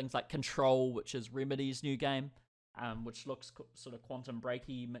here. Things like Control, which is Remedy's new game, which looks sort of quantum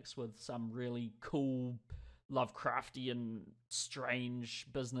breaky mixed with some really cool Lovecraftian strange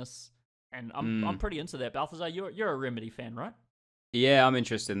business. And I'm pretty into that. Balthazar, you're a Remedy fan, right? Yeah, I'm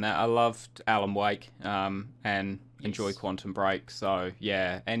interested in that. I loved Alan Wake and enjoy Quantum Break. So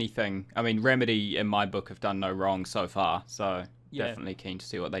yeah, anything. I mean, Remedy in my book have done no wrong so far. So definitely keen to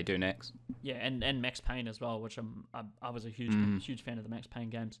see what they do next. Yeah, and Max Payne as well, which I was a huge fan of the Max Payne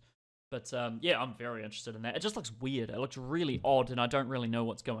games. But I'm very interested in that. It just looks weird. It looks really odd, and I don't really know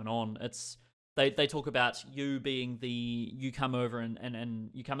what's going on. It's they talk about you being you come over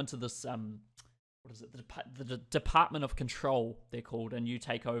and you come into this what is it, the Department of Control, they're called, and you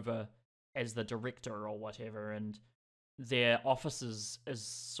take over as the director or whatever, and their offices is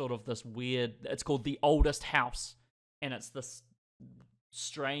sort of this weird, it's called the Oldest House, and it's this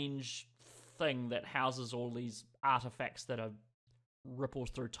strange thing that houses all these artifacts that are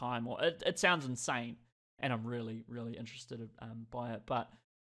ripples through time, or it sounds insane, and I'm really, really interested by it. But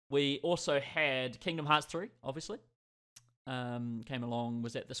we also had Kingdom Hearts 3, obviously. Came along,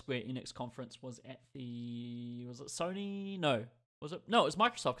 was at the Square Enix conference, was it Sony? No. Was it? No, it was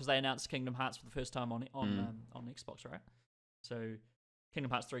Microsoft, because they announced Kingdom Hearts for the first time on Xbox, right? So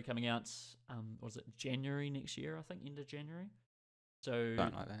Kingdom Hearts 3 coming out, was it January next year, I think, end of January? So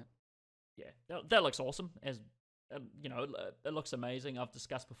Something like that. Yeah, that looks awesome. As it looks amazing. I've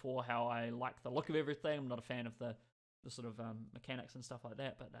discussed before how I like the look of everything. I'm not a fan of the sort of mechanics and stuff like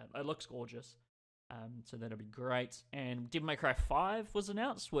that, but it looks gorgeous. So that'll be great. And Devil May Cry 5 was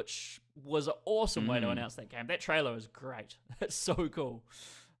announced, which was an awesome way to announce that game. That trailer is great. It's so cool.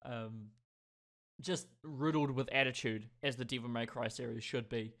 Just riddled with attitude, as the Devil May Cry series should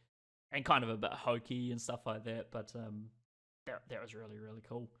be, and kind of a bit hokey and stuff like that. But that was really, really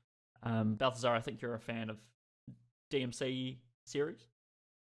cool. Balthazar, I think you're a fan of DMC series.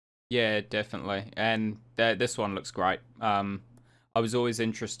 Yeah, definitely. And this one looks great. I was always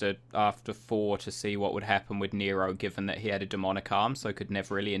interested after 4 to see what would happen with Nero, given that he had a demonic arm, so could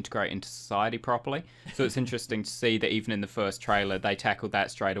never really integrate into society properly. So it's interesting to see that even in the first trailer, they tackled that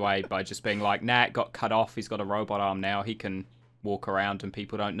straight away by just being like, nah, it got cut off, he's got a robot arm now, he can walk around and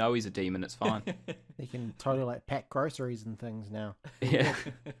people don't know he's a demon, it's fine. He can totally pack groceries and things now. Yeah.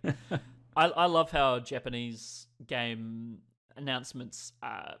 I love how Japanese game announcements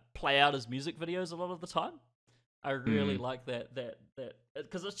play out as music videos a lot of the time. I really like that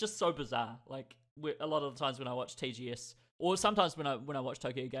because it's just so bizarre. Like a lot of the times when I watch TGS, or sometimes when I watch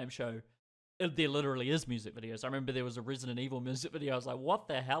Tokyo Game Show, there literally is music videos. I remember there was a Resident Evil music video. I was like, "What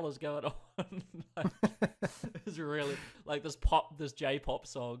the hell is going on?" It's really like this J-pop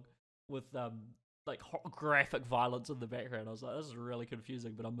song with like graphic violence in the background. I was like, "This is really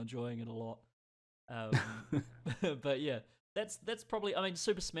confusing," but I'm enjoying it a lot. But yeah, that's probably. I mean,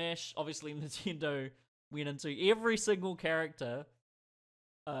 Super Smash, obviously Nintendo went into every single character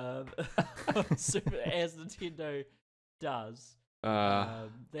as Nintendo does.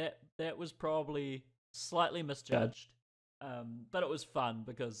 That was probably slightly misjudged, but it was fun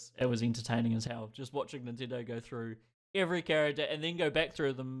because it was entertaining as hell. Just watching Nintendo go through every character and then go back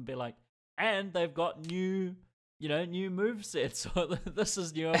through them and be like, and they've got new movesets. So this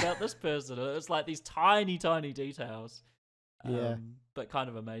is new about this person. It's like these tiny details, but kind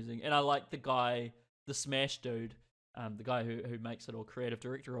of amazing. And I like the Smash dude, the guy who makes it, or creative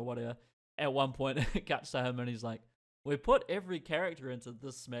director or whatever. At one point, it cuts to him and he's like, "We put every character into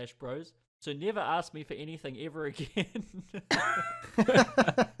this Smash Bros, so never ask me for anything ever again."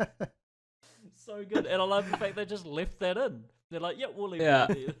 So good. And I love the fact they just left that in. They're like, "Yeah, we'll leave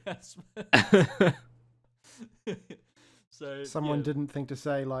it in." So someone didn't think to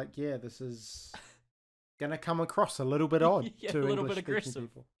say like, "Yeah, this is gonna come across a little bit odd to a little English bit aggressive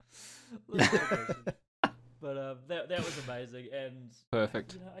people." But that was amazing, and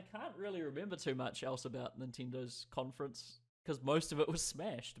perfect. I can't really remember too much else about Nintendo's conference. because most of it was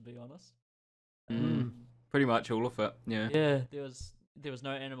Smash, to be honest. Pretty much all of it. Yeah. Yeah. There was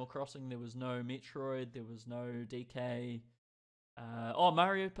no Animal Crossing. There was no Metroid. There was no DK.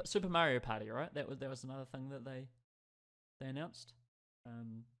 Super Mario Party, right? That was another thing that they announced.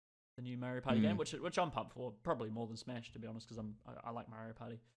 The new Mario Party game, which I'm pumped for, probably more than Smash, to be honest, because I like Mario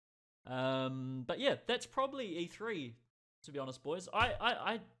Party. But yeah, that's probably E3, to be honest, boys.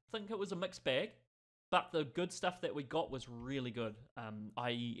 I think it was a mixed bag, but the good stuff that we got was really good.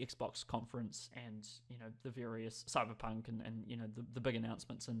 I.e. Xbox conference and the various Cyberpunk and the big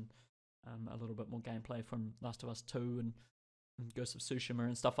announcements and a little bit more gameplay from Last of Us 2 and Ghost of Tsushima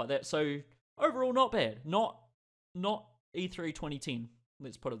and stuff like that. So overall, not bad. Not E3 2010.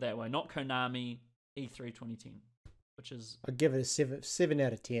 Let's put it that way. Not Konami E3 2010, which is I'd give it a 7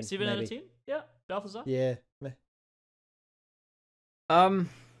 out of 10. 7 out of 10. Yeah, Balthazar. Yeah.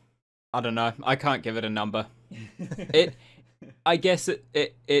 I don't know. I can't give it a number. I guess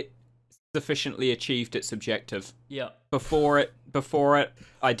it sufficiently achieved its objective. Yeah. Before it,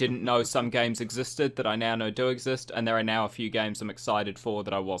 I didn't know some games existed that I now know do exist, and there are now a few games I'm excited for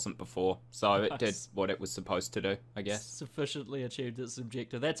that I wasn't before. So it did what it was supposed to do, I guess. Sufficiently achieved its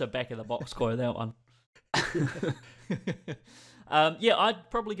objective. That's a back of the box quote, that one. Yeah, I'd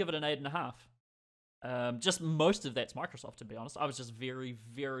probably give it an 8.5. Just most of that's Microsoft, to be honest. I was just very,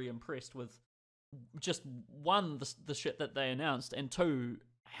 very impressed with just one, the shit that they announced, and two,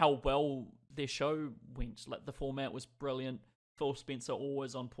 how well their show went. Like, the format was brilliant. Phil Spencer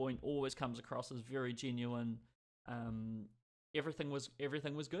always on point, always comes across as very genuine. Everything was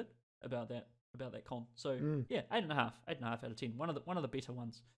good about that con. So yeah, 8.5 out of 10. One of the better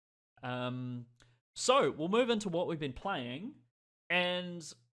ones. So we'll move into what we've been playing, and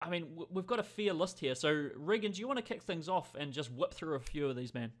I mean, we've got a fair list here. So Reagan, do you want to kick things off and just whip through a few of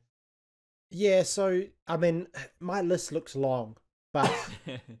these, man? Yeah. So I mean, my list looks long, but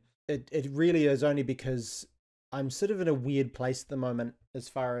it really is only because I'm sort of in a weird place at the moment as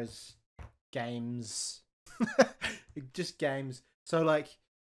far as games, just games. So like,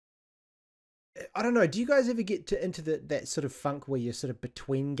 I don't know. Do you guys ever get into that sort of funk where you're sort of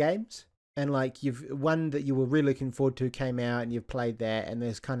between games? And like, you've one that you were really looking forward to came out and you've played that, and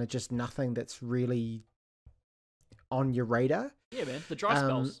there's kind of just nothing that's really on your radar. Yeah, man. The dry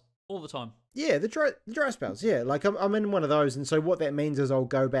spells all the time. Yeah, the dry spells. Yeah, like I'm in one of those, and so what that means is I'll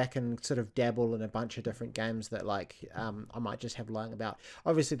go back and sort of dabble in a bunch of different games that like I might just have lying about.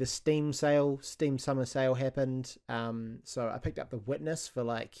 Obviously, the Steam summer sale happened, so I picked up The Witness for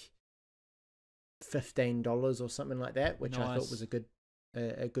like $15 or something like that, which I thought was a good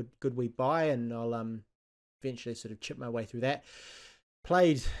wee buy, and I'll eventually sort of chip my way through that.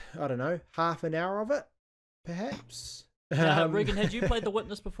 Played, I don't know, half an hour of it, perhaps. Reagan, had you played The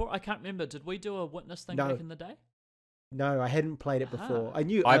Witness before? I can't remember. Did we do a Witness thing back in the day? No, I hadn't played it before.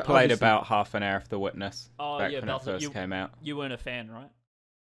 I played about half an hour of The Witness back when it first came out. You weren't a fan, right?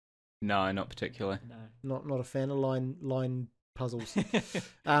 No, not particularly. No. Not a fan of line puzzles.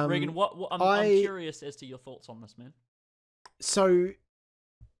 Reagan, I'm curious as to your thoughts on this, man. So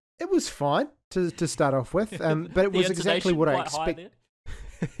it was fine to start off with, but it was exactly what I expected.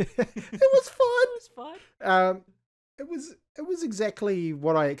 It was fine. It was fine. It was exactly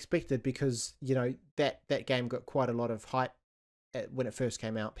what I expected, because that game got quite a lot of hype when it first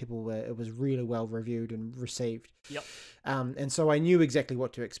came out. It was really well reviewed and received. Yep. And so I knew exactly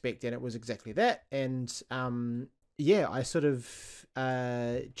what to expect, and it was exactly that. And yeah, I sort of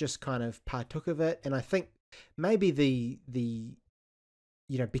just kind of partook of it, and I think maybe the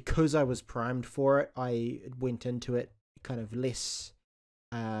because I was primed for it, I went into it kind of less.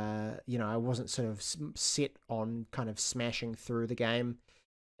 I wasn't sort of set on kind of smashing through the game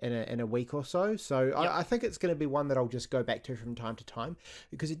in a week or so. So yep. I think it's going to be one that I'll just go back to from time to time,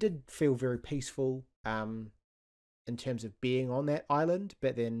 because it did feel very peaceful in terms of being on that island.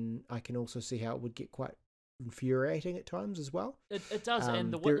 But then I can also see how it would get quite infuriating at times as well. It does,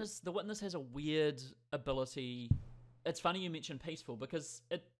 and the witness has a weird ability. It's funny you mentioned peaceful, because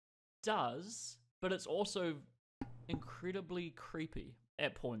it does, but it's also incredibly creepy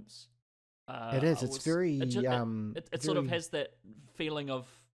at points. It is. It's very. It sort of has that feeling of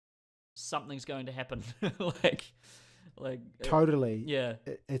something's going to happen, like totally. Yeah.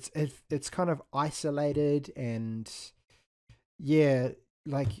 It's kind of isolated, and yeah,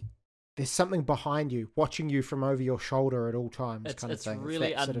 like there's something behind you, watching you from over your shoulder at all times. It's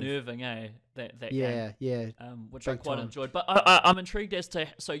really unnerving, That game. Yeah. Which I quite enjoyed. But I'm intrigued as to.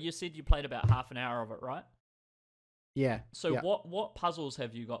 So you said you played about half an hour of it, right? Yeah. So what puzzles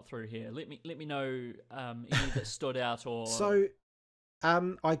have you got through here? Let me know any that stood out or. So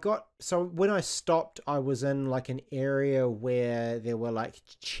So when I stopped, I was in like an area where there were like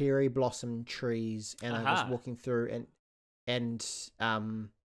cherry blossom trees, and I was walking through and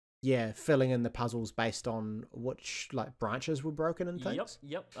filling in the puzzles based on which like branches were broken and things.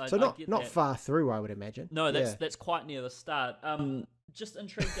 Yep. So not far through, I would imagine. No, that's quite near the start. Just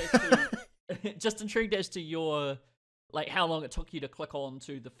intrigued as to your, like, how long it took you to click on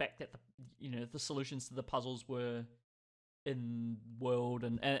to the fact that the solutions to the puzzles were in world,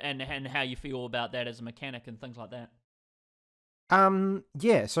 and how you feel about that as a mechanic and things like that.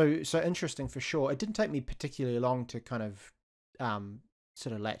 So interesting for sure. It didn't take me particularly long to kind of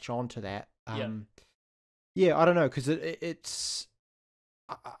sort of latch on to that. I don't know, because it's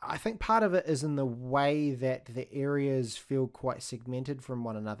I think part of it is in the way that the areas feel quite segmented from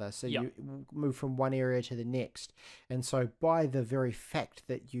one another. So you move from one area to the next. And so by the very fact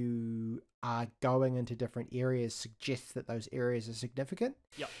that you are going into different areas suggests that those areas are significant.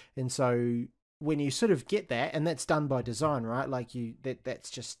 Yep. And so when you sort of get that, and that's done by design, right? Like that's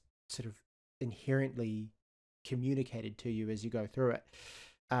just sort of inherently communicated to you as you go through it.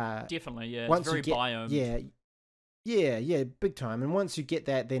 Definitely, yeah. Once it's very biomed. Yeah, big time. And once you get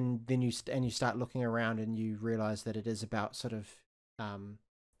that, then you start looking around and you realize that it is about sort of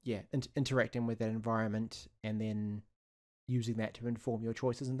interacting with that environment and then using that to inform your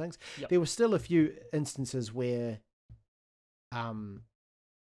choices and things. Yep. There were still a few instances where I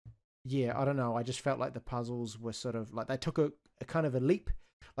don't know, I just felt like the puzzles were sort of like they took a kind of a leap.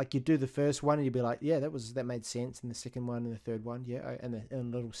 Like you'd do the first one and you'd be like, yeah, that made sense, and the second one and the third one, in a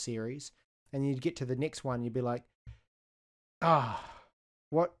little series. And you'd get to the next one, you'd be like,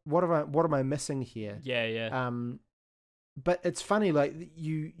 what am I missing here? Yeah. But it's funny, like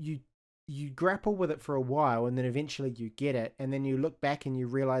you grapple with it for a while, and then eventually you get it, and then you look back and you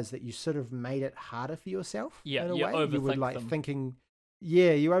realize that you sort of made it harder for yourself. Yeah, in a way. overthink You would like them. thinking,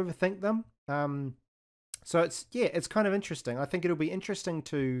 you overthink them. So it's kind of interesting. I think it'll be interesting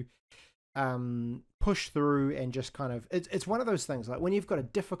to push through and just kind of it's one of those things, like when you've got a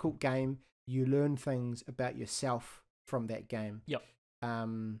difficult game, you learn things about yourself from that game. Yep.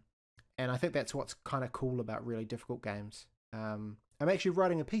 And I think that's what's kind of cool about really difficult games. I'm actually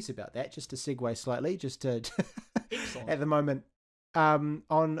writing a piece about that, just to segue slightly, just to at the moment on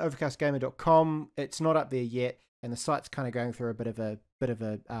overcastgamer.com. It's not up there yet, and the site's kind of going through a bit of a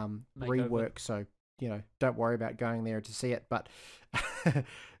rework. So don't worry about going there to see it, but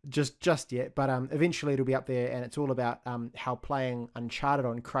just yet. But eventually it'll be up there, and it's all about how playing Uncharted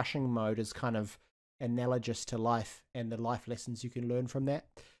on crushing mode is kind of analogous to life and the life lessons you can learn from that.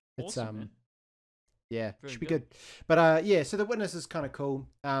 It's awesome, man. Yeah, Very should be good. good. But so The Witness is kind of cool.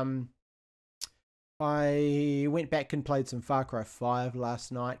 I went back and played some Far Cry 5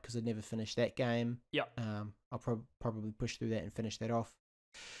 last night because I never finished that game. Yep. I'll probably push through that and finish that off.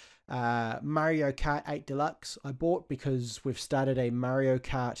 Mario Kart 8 Deluxe I bought because we've started a Mario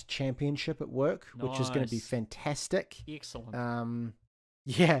Kart championship at work, which is going to be fantastic. Excellent.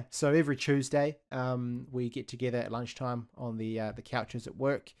 So every Tuesday we get together at lunchtime on the couches at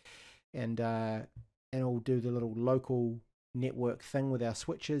work, and we'll do the little local network thing with our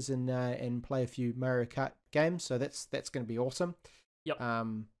switches and play a few Mario Kart games. So that's going to be awesome. Yep.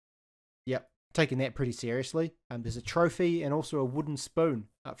 Taking that pretty seriously. There's a trophy and also a wooden spoon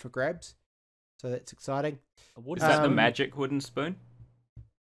up for grabs, so that's exciting. Is that the magic wooden spoon?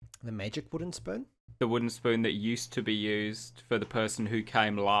 The magic wooden spoon? The wooden spoon that used to be used for the person who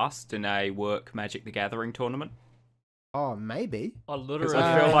came last in a work Magic the Gathering tournament? Oh, maybe. Because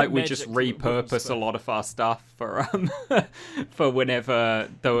I feel like we just repurpose a lot of our stuff for for whenever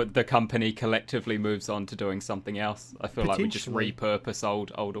the company collectively moves on to doing something else. I feel like we just repurpose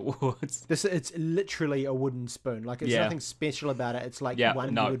old awards. It's literally a wooden spoon. Like, it's nothing special about it. It's like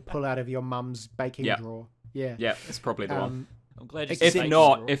one you would pull out of your mum's baking drawer. Yeah, it's probably the one. I'm glad you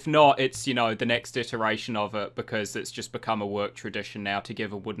if not, it's the next iteration of it, because it's just become a work tradition now to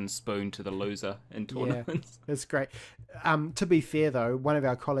give a wooden spoon to the loser in tournaments. Yeah, it's great. To be fair though, one of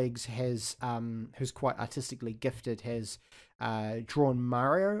our colleagues has who's quite artistically gifted has drawn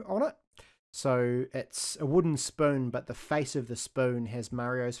Mario on it. So it's a wooden spoon, but the face of the spoon has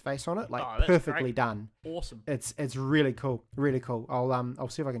Mario's face on it, like perfectly done. Awesome. It's really cool, really cool. I'll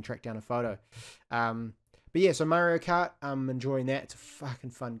see if I can track down a photo. But yeah, so Mario Kart, I'm enjoying that. It's a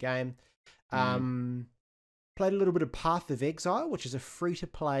fucking fun game. Played a little bit of Path of Exile, which is a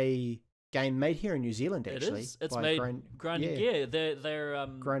free-to-play game made here in New Zealand, actually. It is. It's made Grinding Gear.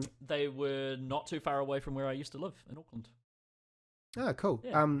 They were not too far away from where I used to live in Auckland. Oh, cool.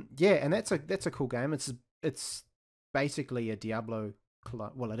 Yeah. And that's a cool game. It's basically a Diablo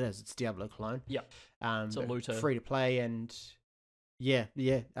clone. Well, it is. It's Diablo clone. Yeah. It's a looter. Free to play, and Yeah.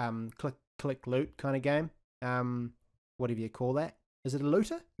 Click loot kind of game. Whatever you call that. Is it a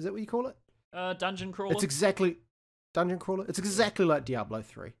looter? Is that what you call it? Dungeon crawler. It's exactly dungeon crawler. It's exactly like Diablo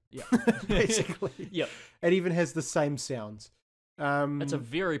 3. Yeah. Basically. Yep. It even has the same sounds. It's a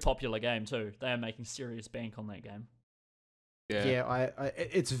very popular game too. They are making serious bank on that game. Yeah,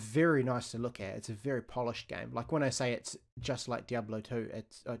 it's very nice to look at. It's a very polished game. Like when I say it's just like Diablo 2,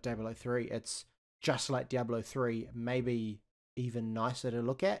 it's Diablo 3, it's just like Diablo 3, maybe even nicer to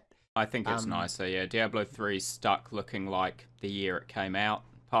look at. I think it's nicer, yeah. Diablo 3 stuck looking like the year it came out.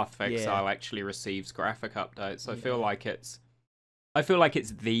 Path of Exile actually receives graphic updates. I feel like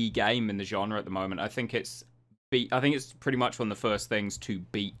it's the game in the genre at the moment. I think it's pretty much one of the first things to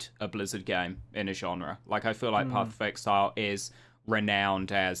beat a Blizzard game in a genre. Like, I feel like Path of Exile is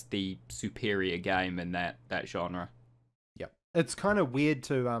renowned as the superior game in that genre. Yep. It's kind of weird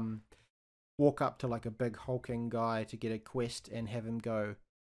to walk up to like a big hulking guy to get a quest and have him go,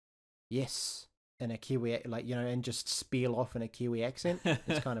 yes, in a Kiwi, like, you know, and just spiel off in a Kiwi accent.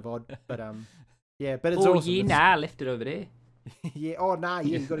 It's kind of odd, but yeah, but it's awesome. Yeah, nah, I left it over there. Yeah, oh nah,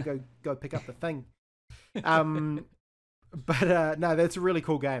 yeah, you got to go pick up the thing. But no, that's a really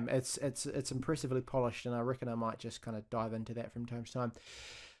cool game. It's impressively polished, and I reckon I might just kind of dive into that from time to time.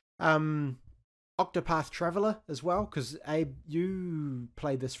 Octopath Traveler as well, because Abe, you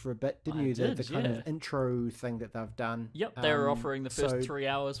played this for a bit, didn't you? The kind of intro thing that they've done. Yep, they were offering the first 3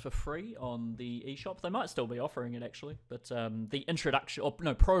 hours for free on the eShop. They might still be offering it actually, but the introduction, or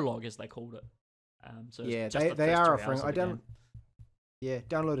no, prologue as they called it. So yeah, just they are offering.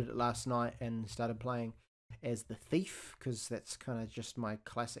 Downloaded it last night and started playing as the thief, because that's kind of just my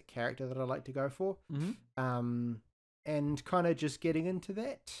classic character that I like to go for. Mm-hmm. And kind of just getting into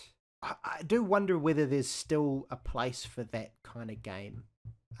that. I do wonder whether there's still a place for that kind of game.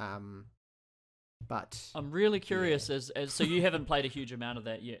 But I'm really curious as so you haven't played a huge amount of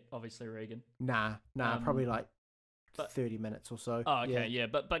that yet, obviously, Reagan. Nah, probably like 30 minutes or so. Oh, okay, yeah.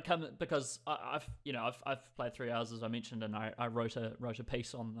 But because I've played 3 hours, as I mentioned, and I wrote a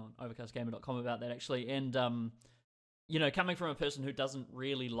piece on overcastgamer.com about that actually, and coming from a person who doesn't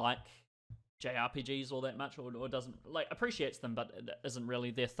really like JRPGs all that much, or doesn't like appreciates them, but it isn't really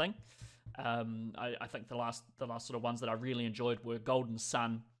their thing. I think the last sort of ones that I really enjoyed were Golden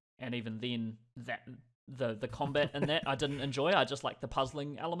Sun, and even then that the combat in that I didn't enjoy. I just liked the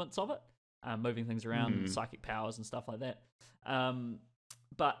puzzling elements of it, moving things around, psychic powers and stuff like that.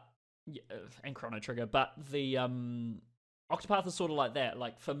 But and Chrono Trigger, but the Octopath is sort of like that.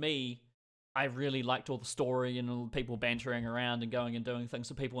 Like for me, I really liked all the story and all the people bantering around and going and doing things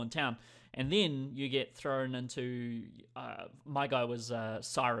for people in town. And then you get thrown into... my guy was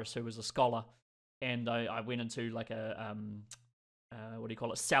Cyrus, who was a scholar. And I went into like a...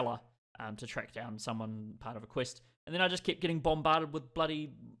 cellar to track down someone part of a quest. And then I just kept getting bombarded with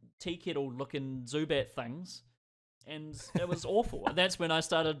bloody tea kettle looking Zubat things. And it was awful. And that's when I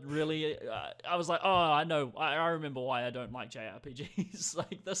started really... I was like, oh, I know. I remember why I don't like JRPGs.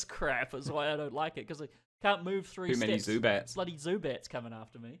 Like, this crap is why I don't like it. Because I can't move 3 steps. Too many Zubats. Bloody Zubats coming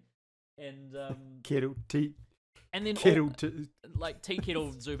after me. And... kettle, tea... And then... Kettle, like, tea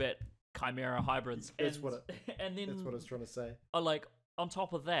kettle Zubat Chimera hybrids. That's what I was trying to say. Like, on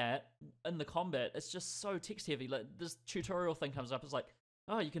top of that, in the combat, it's just so text heavy. Like, this tutorial thing comes up. It's like...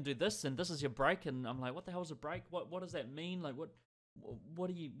 oh, you can do this, and this is your break, and I'm like, what the hell is a break? What does that mean? Like, what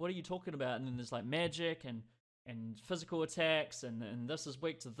are you talking about? And then there's like magic and physical attacks, and this is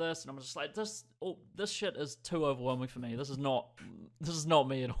weak to this, and I'm just like, this shit is too overwhelming for me. This is not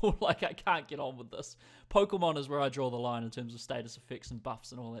me at all. Like, I can't get on with this. Pokemon is where I draw the line in terms of status effects and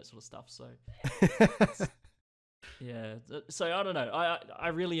buffs and all that sort of stuff. So yeah, so I don't know. I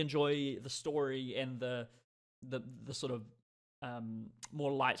really enjoy the story and the sort of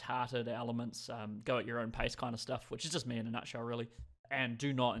more light-hearted elements, go at your own pace kind of stuff, which is just me in a nutshell, really, and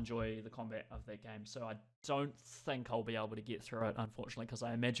do not enjoy the combat of that game. So I don't think I'll be able to get through it, unfortunately, because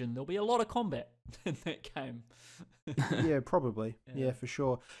I imagine there'll be a lot of combat in that game. Yeah, probably. Yeah, for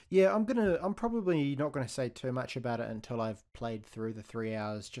sure. Yeah, I'm probably not gonna say too much about it until I've played through the 3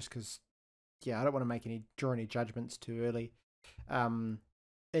 hours, just because, yeah, I don't want to draw any judgments too early.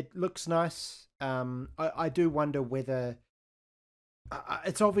 It looks nice. I do wonder whether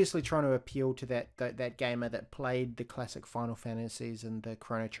it's obviously trying to appeal to that gamer that played the classic Final Fantasies and the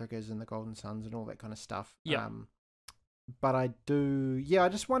Chrono Triggers and the Golden Suns and all that kind of stuff. Yeah. But I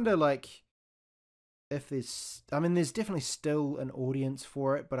just wonder, like, if there's definitely still an audience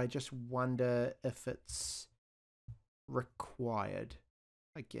for it, but I just wonder if it's required,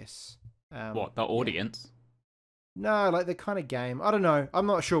 I guess. What, the audience? No, like the kind of game. I don't know. I'm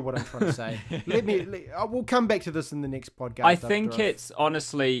not sure what I'm trying to say. We'll come back to this in the next podcast. I think it's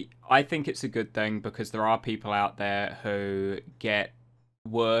honestly, I think it's a good thing because there are people out there who get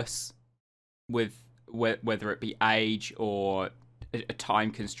worse with whether it be age or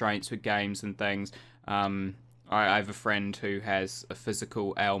time constraints with games and things. I have a friend who has a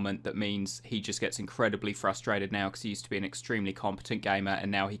physical ailment that means he just gets incredibly frustrated now because he used to be an extremely competent gamer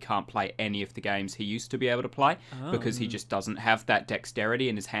and now he can't play any of the games he used to be able to play because he just doesn't have that dexterity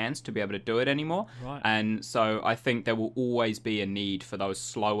in his hands to be able to do it anymore. Right. And so I think there will always be a need for those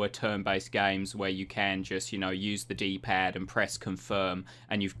slower turn-based games where you can just, use the D-pad and press confirm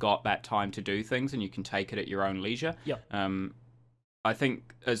and you've got that time to do things and you can take it at your own leisure. Yep. I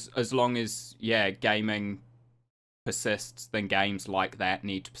think as long as, gaming persists, then games like that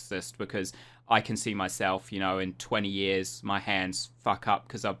need to persist because I can see myself, in 20 years, my hands fuck up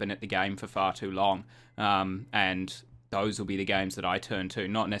because I've been at the game for far too long. And those will be the games that I turn to,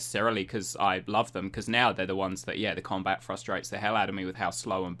 not necessarily because I love them, because now they're the ones that, the combat frustrates the hell out of me with how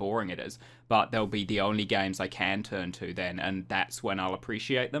slow and boring it is. But they'll be the only games I can turn to then, and that's when I'll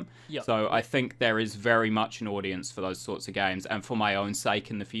appreciate them. Yep. So I think there is very much an audience for those sorts of games, and for my own sake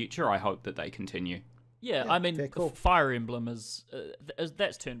in the future, I hope that they continue. Yeah, I mean, cool. Fire Emblem is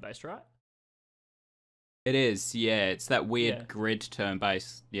that's turn-based, right? It is, yeah. It's that weird grid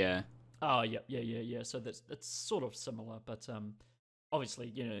turn-based, yeah. Oh, yeah. So it's sort of similar, but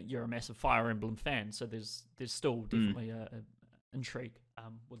obviously, you're a massive Fire Emblem fan, so there's still definitely a intrigue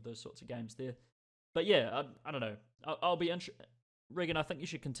with those sorts of games there. But yeah, I don't know. I'll be Reagan, I think you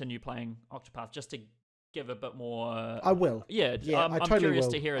should continue playing Octopath just to give a bit more. I will. Yeah, I'm I'm totally curious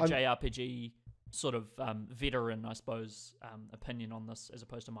will. to hear a JRPG sort of veteran, I suppose, opinion on this as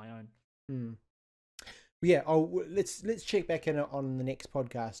opposed to my own. Yeah, let's check back in on the next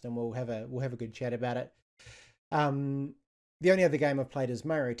podcast and we'll have a good chat about it. The only other game I've played is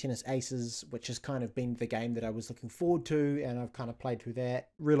Mario Tennis Aces, which has kind of been the game that I was looking forward to, and I've kind of played through that,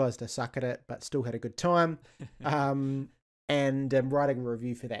 realised I suck at it, but still had a good time. And I'm writing a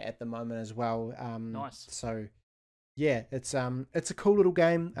review for that at the moment as well. Nice. So yeah, it's a cool little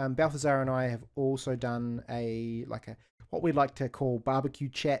game. Balthazar and I have also done what we'd like to call barbecue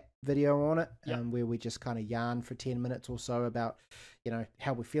chat video on it, where we just kind of yarn for 10 minutes or so about,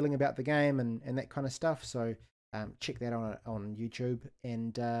 how we're feeling about the game and that kind of stuff. So check that on YouTube.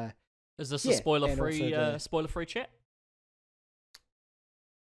 And is this a spoiler-free chat?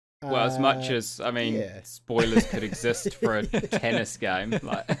 Well, as much as, spoilers could exist for a tennis game.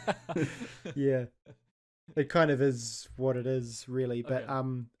 Yeah. It kind of is what it is, really. But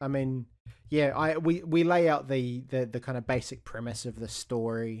we lay out the kind of basic premise of the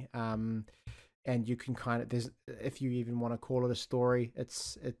story, and you can kind of if you even want to call it a story,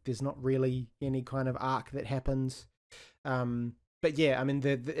 there's not really any kind of arc that happens. But yeah,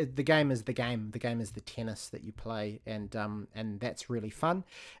 the game is the game. The game is the tennis that you play, and that's really fun.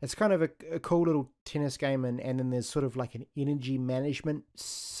 It's kind of a cool little tennis game, and then there's sort of like an energy management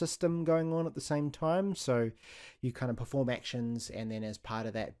system going on at the same time. So you kind of perform actions, and then as part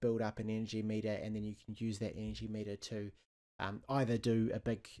of that, build up an energy meter, and then you can use that energy meter to either do a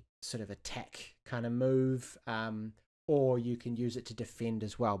big sort of attack kind of move, or you can use it to defend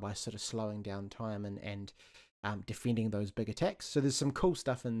as well by sort of slowing down time and defending those big attacks. So there's some cool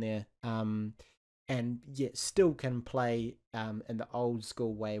stuff in there, and yet still can play in the old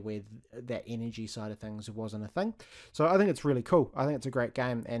school way where that energy side of things wasn't a thing. So I think it's really cool. I think it's a great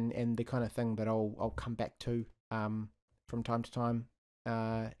game, and the kind of thing that I'll come back to from time to time,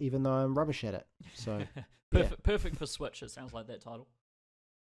 even though I'm rubbish at it. So perfect for Switch. It sounds like that title.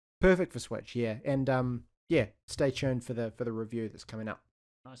 Perfect for Switch, yeah. And stay tuned for the review that's coming up.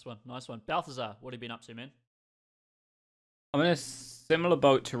 Nice one. Balthazar, what have you been up to, man? I'm in a similar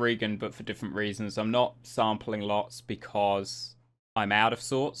boat to Reagan, but for different reasons. I'm not sampling lots because I'm out of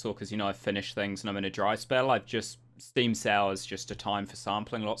sorts, or because, I've finished things and I'm in a dry spell. Steam Sale is just a time for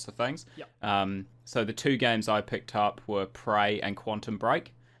sampling lots of things. Yep. So the two games I picked up were Prey and Quantum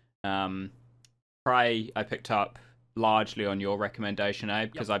Break. Prey I picked up largely on your recommendation, Abe,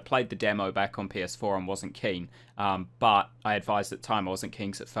 because I played the demo back on PS4 and wasn't keen. But I advised at the time I wasn't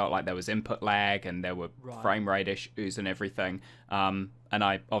keen because it felt like there was input lag and there were frame rate issues and everything. And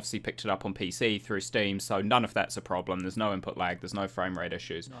I obviously picked it up on PC through Steam, so none of that's a problem. There's no input lag, there's no frame rate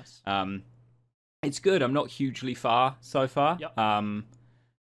issues. Nice. It's good. I'm not hugely far so far. Yep.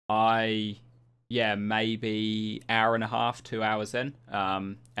 Maybe hour and a half, 2 hours in.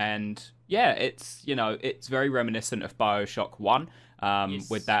 And yeah, it's very reminiscent of BioShock 1, yes.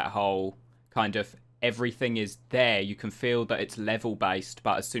 with that whole kind of everything is there. You can feel that it's level based,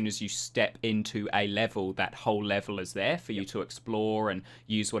 but as soon as you step into a level, that whole level is there for you to explore and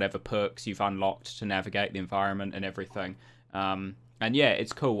use whatever perks you've unlocked to navigate the environment and everything. And yeah,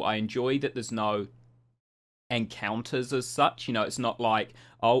 it's cool. I enjoy that there's no encounters as such. You know, it's not like,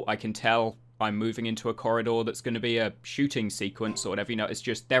 oh, I can tell I'm moving into a corridor that's going to be a shooting sequence or whatever. You know, it's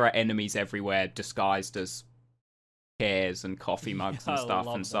just there are enemies everywhere disguised as chairs and coffee mugs and stuff.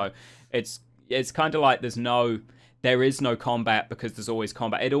 And so it's kind of like there is no combat because there's always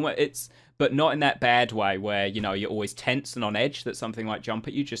combat. But not in that bad way where, you know, you're always tense and on edge that something might jump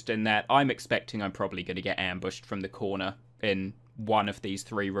at you. Just in that I'm expecting I'm probably going to get ambushed from the corner in one of these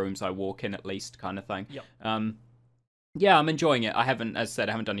 3 rooms I walk in at least, kind of thing. Yep. Yeah, I'm enjoying it. I haven't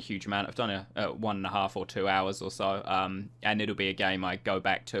done a huge amount. I've done a 1.5 or 2 hours or so. And it'll be a game I go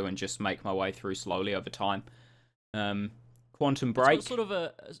back to and just make my way through slowly over time. Quantum Break. It's got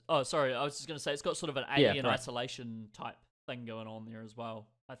sort of sorry, I was just going to say it's got sort of an alien isolation type thing going on there as well.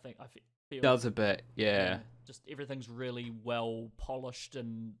 I feel does a bit, yeah. Just everything's really well polished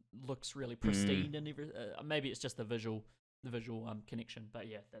and looks really pristine, and maybe it's just the visual connection. But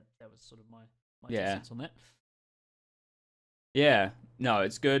yeah, that was sort of my 2 cents on that. Yeah, no,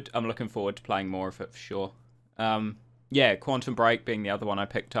 it's good. I'm looking forward to playing more of it for sure. Yeah, Quantum Break being the other one I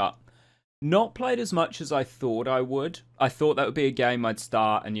picked up. Not played as much as I thought I would. I thought that would be a game I'd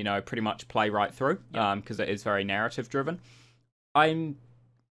start and, you know, pretty much play right through, because it is very narrative driven.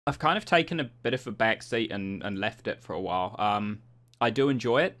 I've kind of taken a bit of a backseat and left it for a while. I do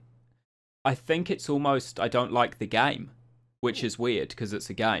enjoy it. I think it's almost, I don't like the game, which is weird because it's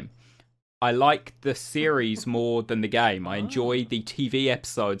a game. I like the series more than the game. I enjoy the TV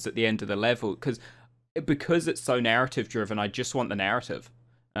episodes at the end of the level because it's so narrative driven. I just want the narrative.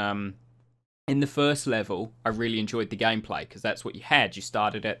 In the first level, I really enjoyed the gameplay because that's what you had. You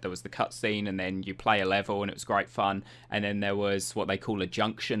started it, there was the cutscene, and then you play a level, and it was great fun. And then there was what they call a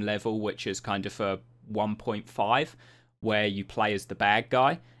junction level, which is kind of a 1.5, where you play as the bad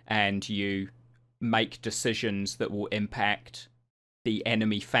guy, and you make decisions that will impact the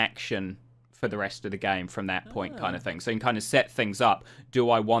enemy faction for the rest of the game from that point, kind of thing. So you can kind of set things up. Do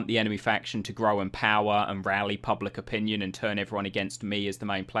I want the enemy faction to grow in power and rally public opinion and turn everyone against me as the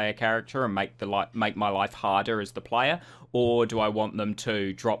main player character and make my life harder as the player? Or do I want them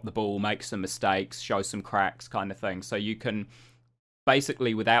to drop the ball, make some mistakes, show some cracks, kind of thing? So you can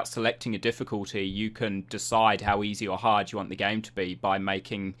basically, without selecting a difficulty, you can decide how easy or hard you want the game to be by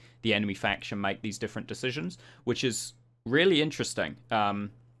making the enemy faction make these different decisions, which is really interesting.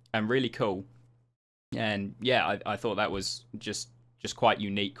 And really cool. And yeah, I thought that was just quite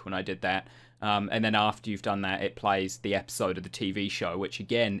unique when I did that. And then after you've done that, it plays the episode of the TV show, which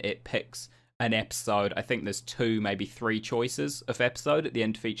again, it picks an episode. I think there's 2, maybe 3 choices of episode at the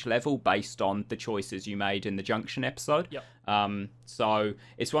end of each level based on the choices you made in the Junction episode. Yep. So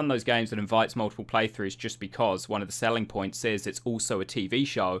it's one of those games that invites multiple playthroughs just because one of the selling points is it's also a TV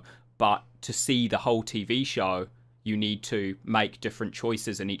show, but to see the whole TV show, you need to make different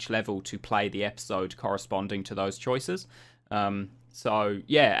choices in each level to play the episode corresponding to those choices. So,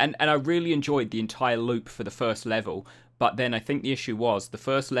 yeah, and I really enjoyed the entire loop for the first level, but then I think the issue was the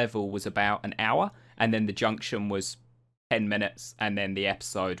first level was about an hour, and then the junction was 10 minutes, and then the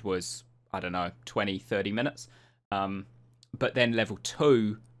episode was, 20, 30 minutes. But then level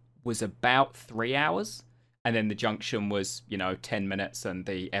 2 was about 3 hours, and then the junction was, 10 minutes, and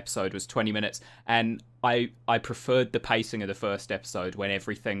the episode was 20 minutes, and I preferred the pacing of the first episode when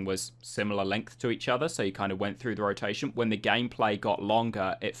everything was similar length to each other, so you kind of went through the rotation. When the gameplay got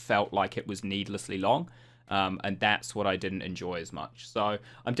longer, it felt like it was needlessly long, and that's what I didn't enjoy as much. So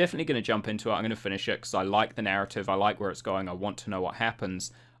I'm definitely going to jump into it. I'm going to finish it because I like the narrative, I like where it's going, I want to know what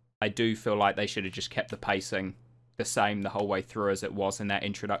happens. I do feel like they should have just kept the pacing the same the whole way through as it was in that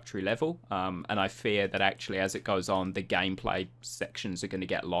introductory level, and I fear that actually as it goes on the gameplay sections are going to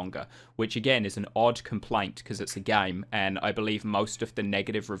get longer, which again is an odd complaint because it's a game, and I believe most of the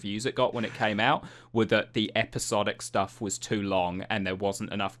negative reviews it got when it came out were that the episodic stuff was too long and there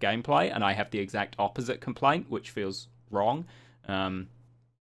wasn't enough gameplay, and I have the exact opposite complaint, which feels wrong.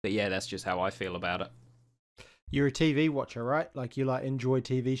 But yeah, that's just how I feel about it. You're a TV watcher, right? Like you enjoy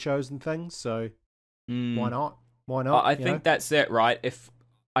TV shows and things, so why not? Why not? I think that's it, right? If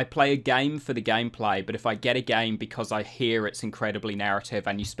I play a game for the gameplay, but if I get a game because I hear it's incredibly narrative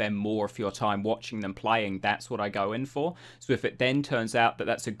and you spend more of your time watching them playing, that's what I go in for. So if it then turns out that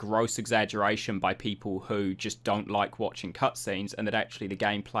that's a gross exaggeration by people who just don't like watching cutscenes and that actually the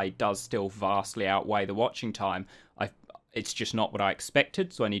gameplay does still vastly outweigh the watching time, it's just not what I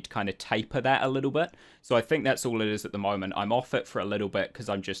expected, so I need to kind of taper that a little bit. So I think that's all it is at the moment. I'm off it for a little bit because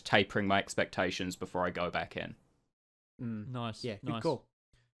I'm just tapering my expectations before I go back in. Nice. Yeah, nice. good call.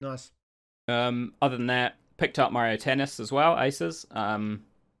 Nice. Other than that, picked up Mario Tennis as well, Aces.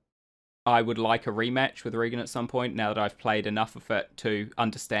 I would like a rematch with Reagan at some point now that I've played enough of it to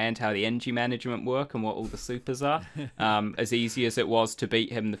understand how the energy management work and what all the supers are. As easy as it was to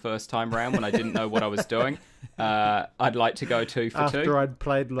beat him the first time round when I didn't know what I was doing, I'd like to go 2 for 2. After I'd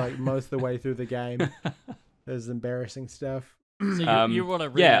played like most of the way through the game, it was embarrassing stuff. So you want a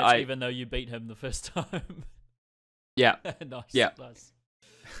rematch even though you beat him the first time? Yeah. Nice. Yeah. Nice.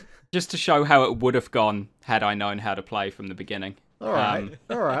 Just to show how it would have gone had I known how to play from the beginning. All right.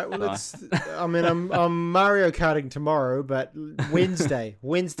 Well, I mean, I'm Mario Karting tomorrow, but Wednesday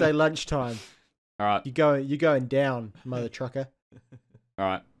lunchtime. All right. You're going down, mother trucker. All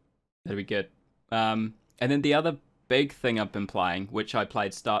right. That'll be good. And then the other big thing I've been playing, which I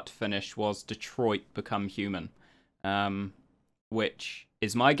played start to finish, was Detroit Become Human, which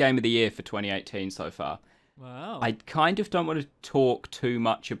is my game of the year for 2018 so far. Wow. I kind of don't want to talk too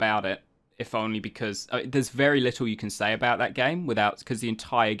much about it, if only because there's very little you can say about that game because the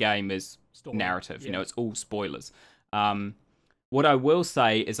entire game is narrative. Yeah. It's all spoilers. What I will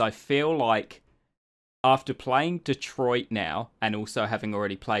say is I feel like after playing Detroit now and also having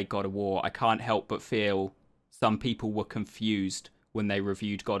already played God of War, I can't help but feel some people were confused when they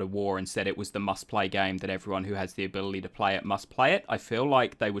reviewed God of War and said it was the must-play game that everyone who has the ability to play it must play it. I feel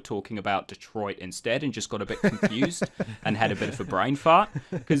like they were talking about Detroit instead and just got a bit confused and had a bit of a brain fart,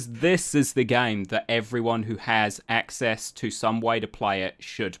 because this is the game that everyone who has access to some way to play it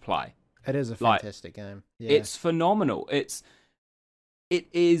should play. It is a fantastic game. Yeah. It's phenomenal. It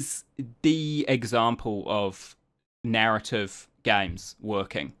is the example of narrative games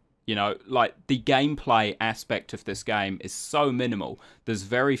working. Like the gameplay aspect of this game is so minimal. There's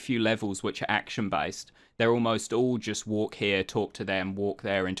very few levels which are action-based. They're almost all just walk here, talk to them, walk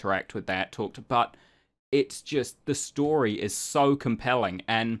there, interact with that, but it's just, the story is so compelling.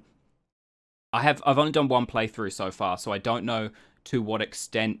 And I've only done one playthrough so far, so I don't know to what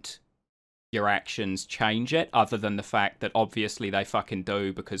extent your actions change it, other than the fact that obviously they fucking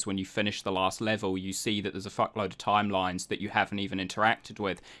do, because when you finish the last level, you see that there's a fuckload of timelines that you haven't even interacted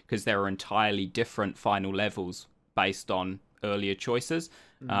with, because there are entirely different final levels based on earlier choices.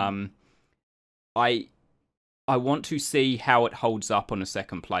 I want to see how it holds up on a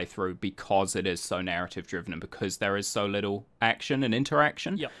second playthrough, because it is so narrative driven and because there is so little action and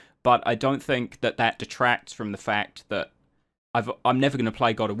interaction. Yep. But I don't think that detracts from the fact that I'm never going to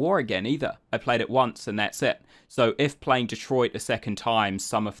play God of War again either. I played it once and that's it. So if playing Detroit a second time,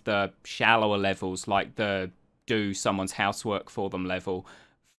 some of the shallower levels, like the do someone's housework for them level,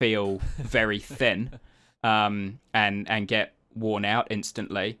 feel very thin and get worn out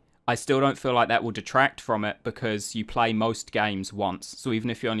instantly, I still don't feel like that will detract from it, because you play most games once. So even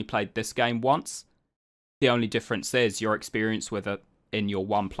if you only played this game once, the only difference is your experience with it in your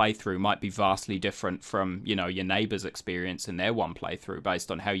one playthrough might be vastly different from, your neighbor's experience in their one playthrough, based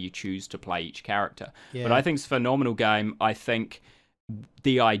on how you choose to play each character. Yeah. But I think it's a phenomenal game. I think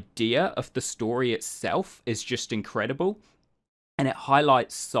the idea of the story itself is just incredible, and it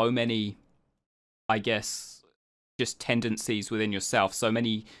highlights so many, I guess, just tendencies within yourself, so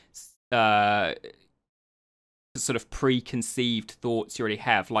many sort of preconceived thoughts you already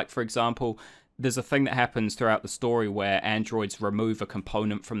have. Like, for example, there's a thing that happens throughout the story where androids remove a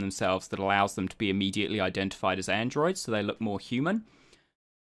component from themselves that allows them to be immediately identified as androids, so they look more human.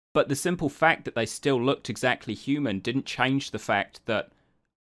 But the simple fact that they still looked exactly human didn't change the fact that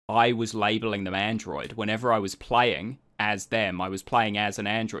I was labeling them android. Whenever I was playing as them, I was playing as an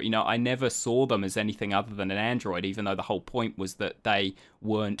android. I never saw them as anything other than an android, even though the whole point was that they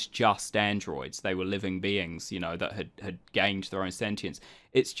weren't just androids. They were living beings, that had gained their own sentience.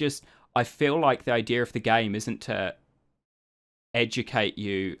 It's just, I feel like the idea of the game isn't to educate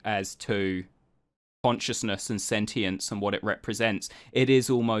you as to consciousness and sentience and what it represents. It is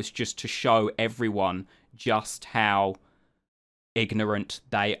almost just to show everyone just how ignorant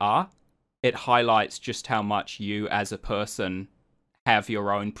they are. It highlights just how much you as a person have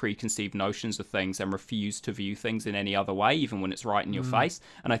your own preconceived notions of things and refuse to view things in any other way, even when it's right in your face.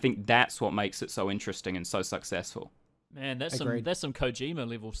 And I think that's what makes it so interesting and so successful. Man, that's some Kojima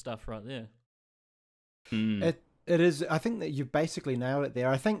level stuff right there. It is. I think that you've basically nailed it there.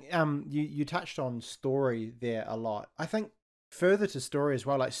 I think you touched on story there a lot. I think further to story as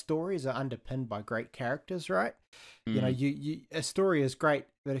well, like stories are underpinned by great characters, right? You a story is great,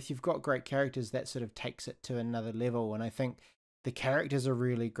 but if you've got great characters, that sort of takes it to another level. And I think the characters are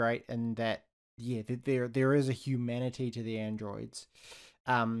really great in that there is a humanity to the androids.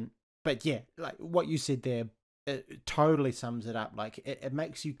 But yeah, like what you said there, it totally sums it up. Like it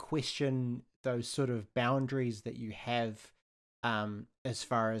makes you question those sort of boundaries that you have, as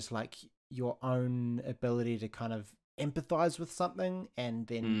far as like your own ability to kind of empathize with something, and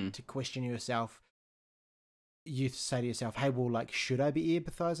then to question yourself. You say to yourself, hey, well, like, should I be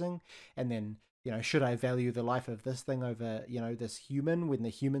empathizing? And then, should I value the life of this thing over, this human, when the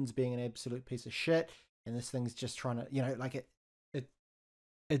human's being an absolute piece of shit, and this thing's just trying to, like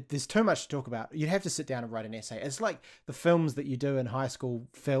there's too much to talk about. You'd have to sit down and write an essay. It's like the films that you do in high school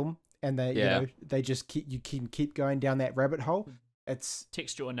film, and they, they just keep going down that rabbit hole. It's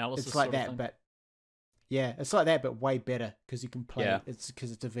textual analysis. It's like that, but it's like that, but way better because you can play it. It's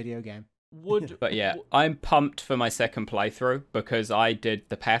because it's a video game. But yeah, I'm pumped for my second playthrough because I did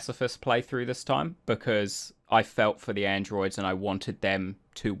the pacifist playthrough this time because I felt for the androids and I wanted them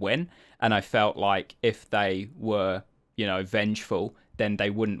to win, and I felt like if they were, vengeful, then they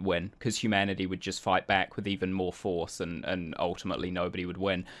wouldn't win because humanity would just fight back with even more force, and ultimately nobody would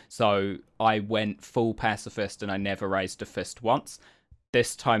win. So I went full pacifist and I never raised a fist once.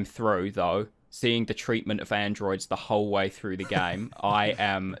 This time through, though, seeing the treatment of androids the whole way through the game, I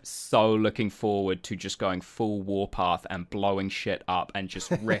am so looking forward to just going full warpath and blowing shit up and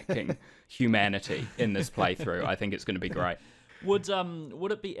just wrecking humanity in this playthrough. I think it's going to be great. Would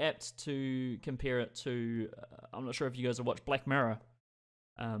it be apt to compare it to? I'm not sure if you guys have watched Black Mirror.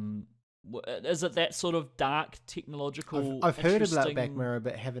 Is it that sort of dark technological? I've heard about Black Mirror,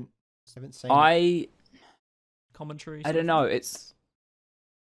 but haven't seen commentary. I don't know. It's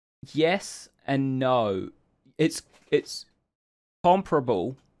yes and no. It's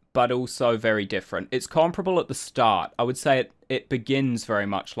comparable, but also very different. It's comparable at the start. I would say it begins very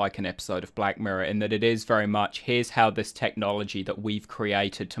much like an episode of Black Mirror in that it is very much, here's how this technology that we've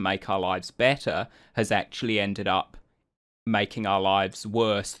created to make our lives better has actually ended up making our lives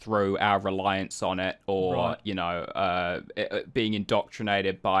worse through our reliance on it, or being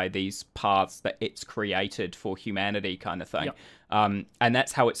indoctrinated by these paths that it's created for humanity, kind of thing. Yep. And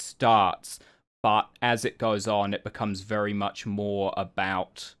that's how it starts. But as it goes on, it becomes very much more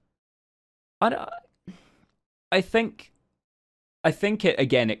about. I think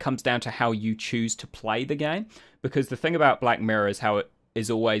it comes down to how you choose to play the game, because the thing about Black Mirror is how it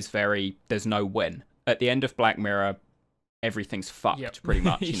is always there's no win. At the end of Black Mirror, everything's fucked, pretty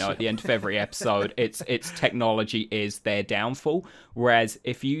much. At the end of every episode, its technology is their downfall. Whereas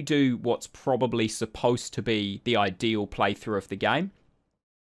if you do what's probably supposed to be the ideal playthrough of the game,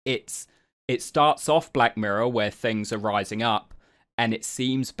 it starts off Black Mirror where things are rising up, and it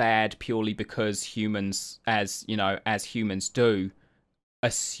seems bad purely because humans, as humans do,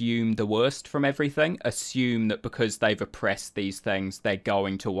 assume the worst from everything, assume that because they've oppressed these things, they're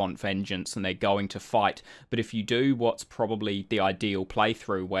going to want vengeance and they're going to fight. But if you do what's probably the ideal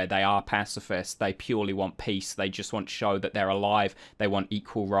playthrough, where they are pacifists, they purely want peace, they just want to show that they're alive, they want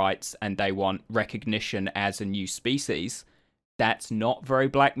equal rights, and they want recognition as a new species, that's not very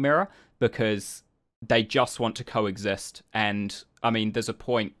Black Mirror, because they just want to coexist. And, I mean, there's a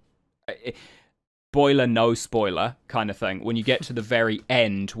point... spoiler, no spoiler kind of thing. When you get to the very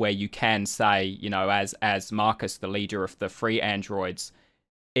end where you can say, as Marcus, the leader of the free androids,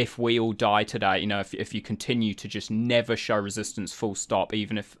 if we all die today, if you continue to just never show resistance full stop,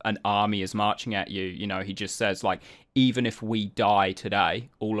 even if an army is marching at you, he just says, like, even if we die today,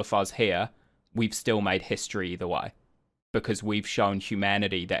 all of us here, we've still made history either way. Because we've shown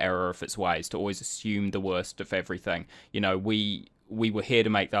humanity the error of its ways, to always assume the worst of everything. We were here to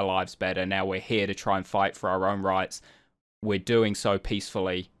make their lives better. Now we're here to try and fight for our own rights. We're doing so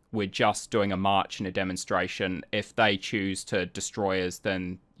peacefully. We're just doing a march and a demonstration. If they choose to destroy us,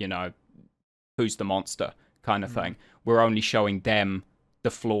 then, who's the monster kind of thing. We're only showing them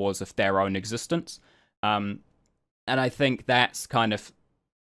the flaws of their own existence. And I think that's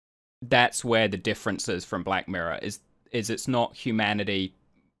where the difference is from Black Mirror, is it's not humanity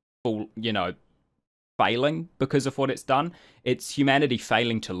failing because of what it's done. It's humanity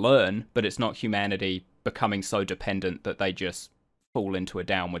failing to learn, but it's not humanity becoming so dependent that they just fall into a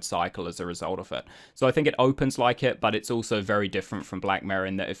downward cycle as a result of it. So I think it opens like it, but it's also very different from Black Mirror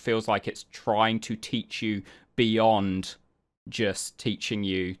in that it feels like it's trying to teach you beyond just teaching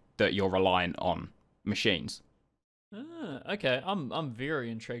you that you're reliant on machines. Okay, I'm very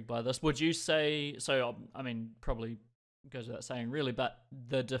intrigued by this. Would you say so? I mean, probably goes without saying, really, but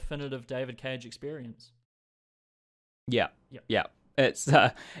the definitive David Cage experience. Yeah.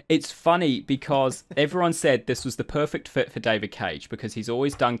 It's funny because everyone said this was the perfect fit for David Cage because he's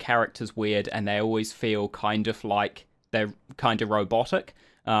always done characters weird and they always feel kind of like they're kind of robotic.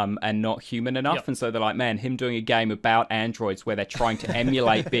 and not human enough. Yep. And so they're like, man, him doing a game about androids where they're trying to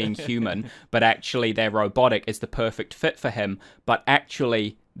emulate being human, but actually they're robotic is the perfect fit for him. But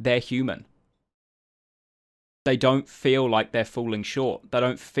actually, they're human. They don't feel like they're falling short. They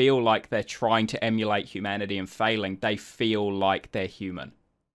don't feel like they're trying to emulate humanity and failing. They feel like they're human.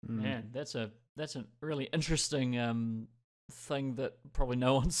 Man, that's a really interesting thing that probably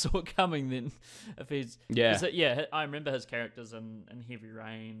no one saw coming. Then, if he's I remember his characters in Heavy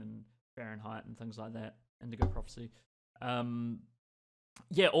Rain and Fahrenheit and things like that, Indigo Prophecy.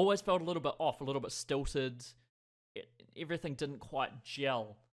 Always felt a little bit off, a little bit stilted. Everything didn't quite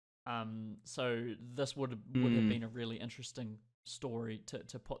gel. So this would have been a really interesting story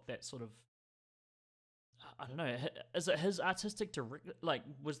to put that sort of, I don't know, is it his artistic direction? Like,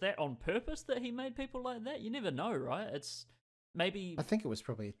 was that on purpose that he made people like that? You never know, right? It's maybe... I think it was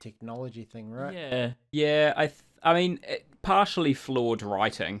probably a technology thing, right? Yeah. Yeah, I mean, partially flawed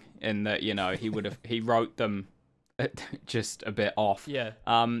writing in that, he wrote them just a bit off. Yeah.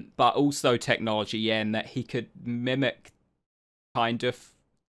 But also technology, and that he could mimic kind of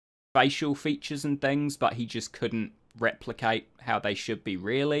facial features and things, but he just couldn't replicate how they should be,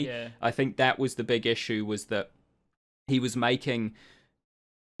 really. Yeah. I think that was the big issue, was that he was making,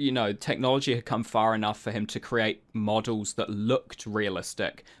 technology had come far enough for him to create models that looked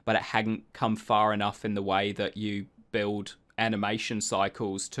realistic, but it hadn't come far enough in the way that you build animation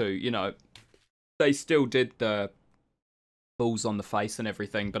cycles to, they still did the balls on the face and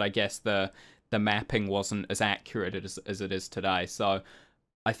everything, but I guess the mapping wasn't as accurate as it is today. So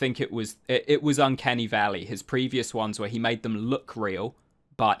I think it was Uncanny Valley. His previous ones where he made them look real,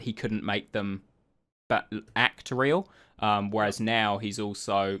 but he couldn't make them act real. Whereas now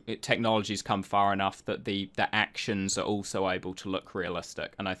technology's come far enough that the actions are also able to look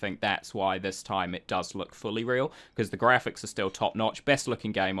realistic. And I think that's why this time it does look fully real, because the graphics are still top notch, best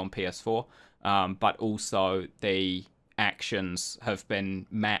looking game on PS4. But also the actions have been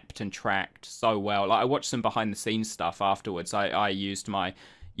mapped and tracked so well. Like, I watched some behind the scenes stuff afterwards. I used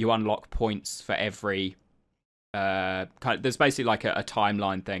you unlock points for every there's basically like a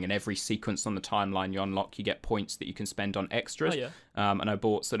timeline thing, and every sequence on the timeline you unlock, you get points that you can spend on extras. And I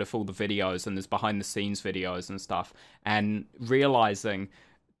bought sort of all the videos, and there's behind the scenes videos and stuff, and realizing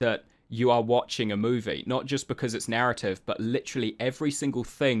that you are watching a movie, not just because it's narrative, but literally every single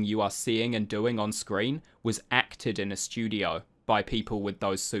thing you are seeing and doing on screen was acted in a studio by people with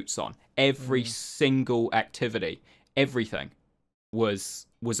those suits on. Every single activity, everything was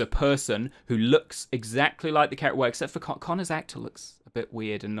a person who looks exactly like the character. Well, except for Connor's actor looks a bit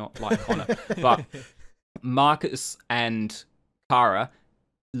weird and not like Connor. But Marcus and Kara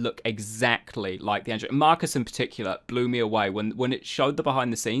look exactly like the android. Marcus in particular blew me away when it showed the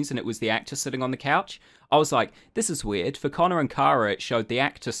behind the scenes and it was the actor sitting on the couch. I was like, this is weird. For Connor and Kara, it showed the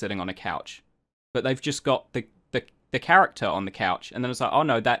actor sitting on a couch, but they've just got the character on the couch. And then it's like, oh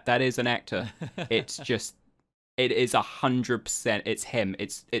no, that is an actor. It's just, it is 100%. It's him.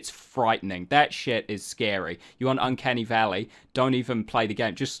 It's frightening. That shit is scary. You want Uncanny Valley? Don't even play the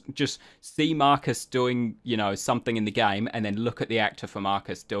game. Just see Marcus doing something in the game, and then look at the actor for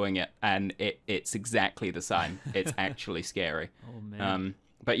Marcus doing it, and it's exactly the same. It's actually scary. Oh man.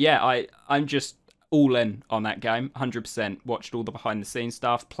 But yeah, I'm just all in on that game. 100%. Watched all the behind the scenes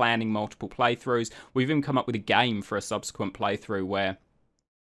stuff. Planning multiple playthroughs. We've even come up with a game for a subsequent playthrough where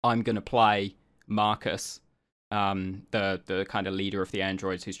I'm gonna play Marcus, the kind of leader of the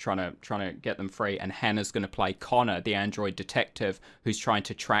androids who's trying to get them free, and Hannah's going to play Connor, the android detective who's trying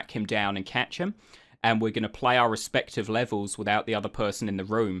to track him down and catch him, and we're going to play our respective levels without the other person in the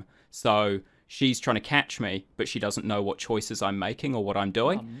room. So she's trying to catch me, but she doesn't know what choices I'm making or what I'm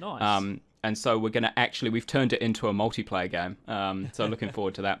doing. Oh, nice. And so we've turned it into a multiplayer game. So looking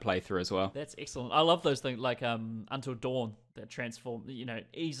forward to that playthrough as well. That's excellent. I love those things like Until Dawn that transform,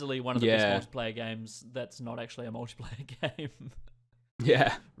 easily one of the best multiplayer games that's not actually a multiplayer game.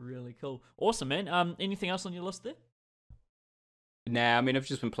 Yeah. Really cool. Awesome, man. Anything else on your list there? Nah, I mean, I've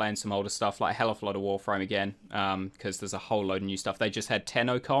just been playing some older stuff, like a hell of a lot of Warframe again, because there's a whole load of new stuff. They just had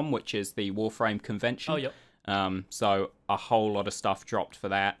TennoCon, which is the Warframe convention. Oh, yep. So a whole lot of stuff dropped for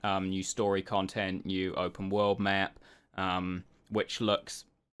that. New story content, new open world map, which looks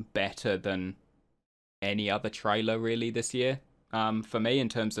better than any other trailer really this year, for me, in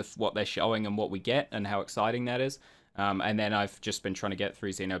terms of what they're showing and what we get and how exciting that is. And then I've just been trying to get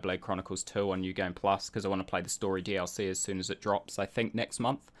through Xenoblade Chronicles 2 on New Game Plus because I want to play the story DLC as soon as it drops, I think next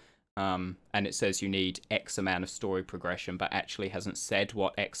month. And it says you need X amount of story progression, but actually hasn't said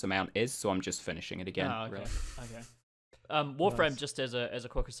what X amount is, so I'm just finishing it again. Oh, okay. Really. Okay. Warframe, nice. Just as a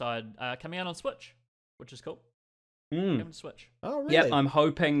quick aside, coming out on Switch, which is cool. Game on Switch. Oh, really? Yeah, I'm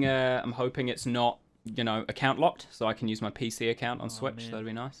hoping it's not, account locked, so I can use my PC account on Switch. Man. That'd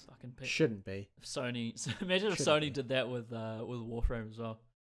be nice. Shouldn't be. If Sony, imagine if Sony did that with Warframe as well.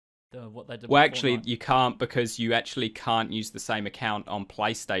 What they did. Well, actually, you can't, because you actually can't use the same account on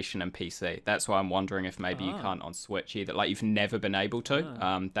PlayStation and PC. That's why I'm wondering if maybe you can't on Switch either. Like, you've never been able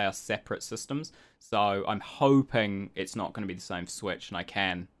to. They are separate systems. So I'm hoping it's not going to be the same for Switch, and I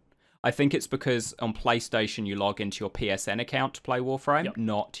can. I think it's because on PlayStation you log into your PSN account to play Warframe,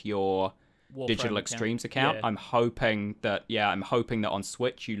 not your Digital Extremes account. Yeah. I'm hoping that on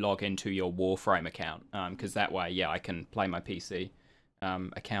Switch you log into your Warframe account, because that way, I can play my PC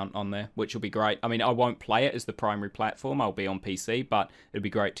account on there, which will be great. I mean, I won't play it as the primary platform. I'll be on PC, but it'd be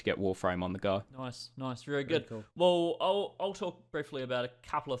great to get Warframe on the go. Nice, very good. Cool. Well, I'll talk briefly about a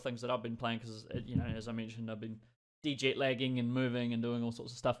couple of things that I've been playing because, as I mentioned, I've been de-jet lagging and moving and doing all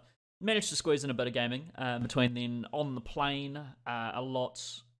sorts of stuff. Managed to squeeze in a bit of gaming between then. On the plane, a lot.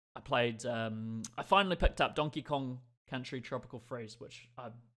 I played. I finally picked up Donkey Kong Country Tropical Freeze, which I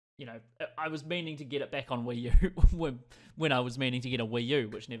was meaning to get it back on Wii U when I was meaning to get a Wii U,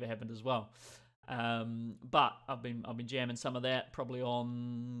 which never happened as well. But I've been jamming some of that, probably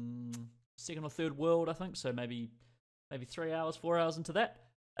on second or third world, I think. So maybe 4 hours into that.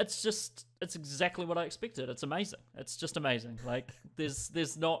 It's exactly what I expected. It's amazing. It's just amazing. Like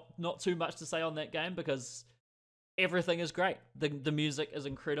there's not too much to say on that game because everything is great. The music is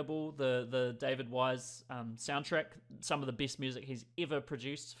incredible. The David Wise soundtrack, some of the best music he's ever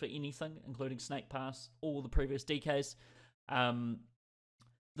produced for anything, including Snake Pass, all the previous DKs. The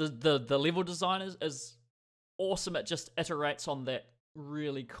level design is awesome. It just iterates on that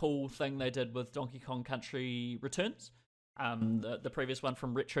really cool thing they did with Donkey Kong Country Returns. The previous one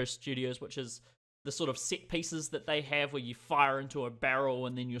from Retro Studios, which is the sort of set pieces that they have where you fire into a barrel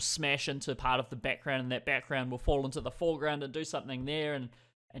and then you smash into part of the background and that background will fall into the foreground and do something there and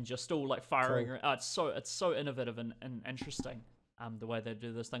you're still like firing. Cool. It's so innovative and interesting. The way they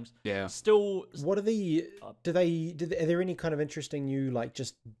do those things. Yeah. Still, what are the? Are there any kind of interesting new like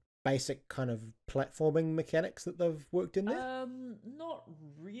just basic kind of platforming mechanics that they've worked in there? Not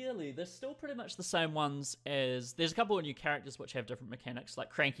really. They're still pretty much the same ones as. There's a couple of new characters which have different mechanics, like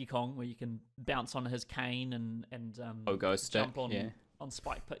Cranky Kong, where you can bounce on his cane and jump on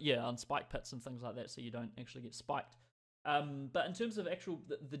spike pits and things like that, so you don't actually get spiked. But in terms of actual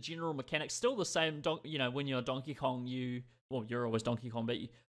the general mechanics, still the same. When you're Donkey Kong, you're always Donkey Kong, but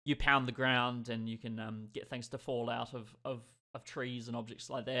you pound the ground and you can get things to fall out of trees and objects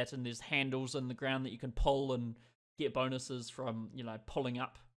like that, and there's handles in the ground that you can pull and get bonuses from pulling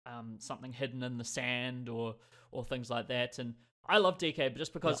up something hidden in the sand or things like that. And I love DK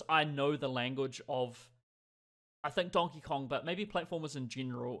just because I know the language of, I think, Donkey Kong, but maybe platformers in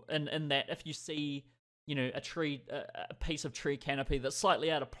general, in that if you see a tree, a piece of tree canopy that's slightly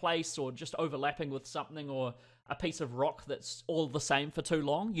out of place or just overlapping with something, or a piece of rock that's all the same for too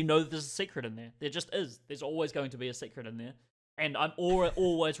long, there's a secret in there. There just is. There's always going to be a secret in there. And I'm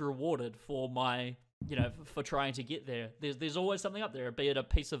always rewarded for my, for trying to get there. There's always something up there, be it a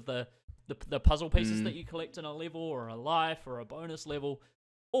piece of the puzzle pieces that you collect in a level, or a life, or a bonus level.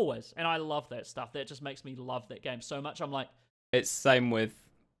 Always. And I love that stuff. That just makes me love that game so much. I'm like... It's same with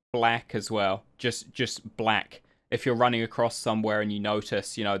Black as well. Just Black. If you're running across somewhere and you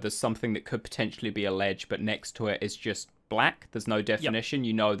notice, there's something that could potentially be a ledge, but next to it is just black, there's no definition. Yep.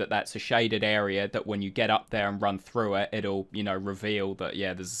 You know that's a shaded area that when you get up there and run through it, it'll reveal that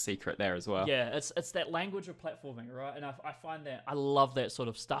there's a secret there as well. Yeah, it's that language of platforming, right? And I find that I love that sort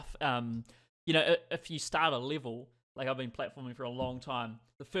of stuff. If you start a level, like I've been platforming for a long time,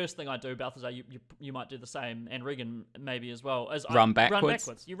 the first thing I do, Balthazar, you might do the same, and Reagan maybe as well, is run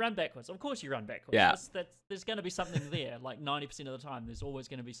backwards. You run backwards. Of course you run backwards. Yeah. There's going to be something there. Like 90% of the time, there's always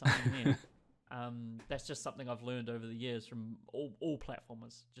going to be something there. That's just something I've learned over the years from all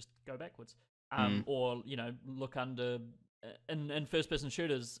platformers. Just go backwards. Or look under. In first-person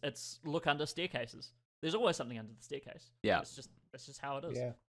shooters, it's look under staircases. There's always something under the staircase. Yeah, it's just how it is.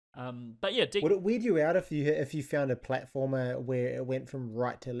 Yeah. But yeah, would it weird you out if you found a platformer where it went from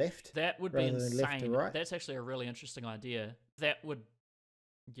right to left? That would be insane. Left to right? That's actually a really interesting idea. That would,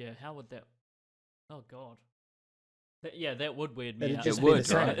 how would that? Oh god. That would weird me out. It would,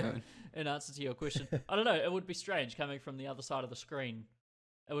 right? In answer to your question, I don't know. It would be strange coming from the other side of the screen.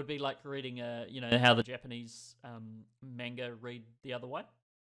 It would be like reading how the Japanese manga read the other way.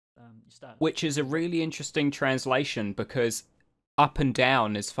 You start, which is a really interesting translation because up and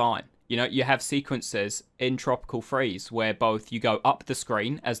down is fine. You know, you have sequences in Tropical Freeze where both you go up the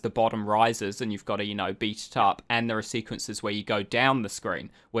screen as the bottom rises and you've got to, you know, beat it up, and there are sequences where you go down the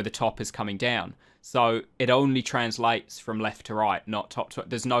screen where the top is coming down. So it only translates from left to right, not top to right.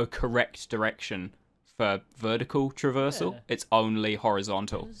 There's no correct direction for vertical traversal. Yeah. It's only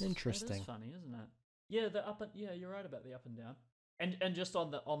horizontal. Interesting. It is funny, isn't it? Yeah, you're right about the up and down. And just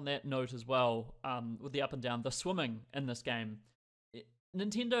on that note as well, with the up and down, the swimming in this game,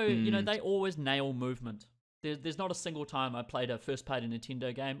 Nintendo, you know, they always nail movement. There's not a single time I played a first-party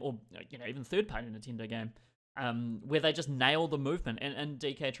Nintendo game, or, you know, even third-party Nintendo game, where they just nail the movement. And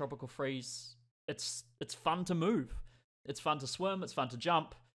DK Tropical Freeze, it's fun to move. It's fun to swim. It's fun to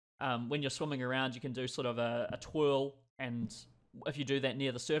jump. When you're swimming around, you can do sort of a twirl, and if you do that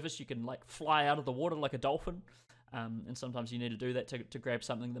near the surface, you can like fly out of the water like a dolphin. And sometimes you need to do that to grab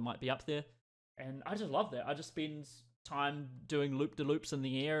something that might be up there. And I just love that. I just spend time doing loop-de-loops in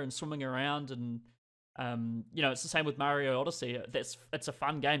the air and swimming around, and you know, it's the same with Mario Odyssey. It's a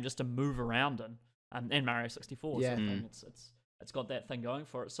fun game just to move around in, and Mario 64 sort of thing. It's got that thing going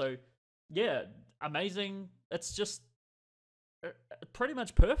for it. So yeah, amazing. It's just pretty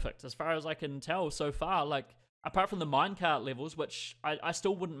much perfect as far as I can tell so far. Like, apart from the minecart levels, which I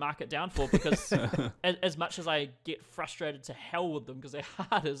still wouldn't mark it down for, because as much as I get frustrated to hell with them because they're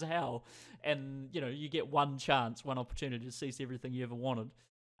hard as hell, and you know, you get one chance, one opportunity to seize everything you ever wanted,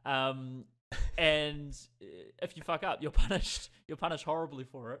 and if you fuck up, you're punished horribly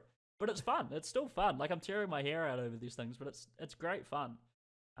for it. But it's fun. It's still fun. Like, I'm tearing my hair out over these things, but it's great fun.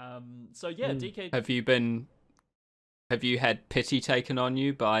 So yeah, DK. Have you had pity taken on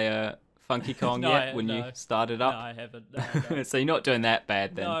you by Funky Kong when you started up? No, I haven't. No. So you're not doing that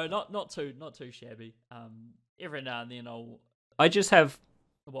bad then. No, not too shabby. Every now and then I just have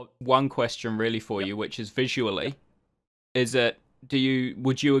one question really for you, which is visually. Is it?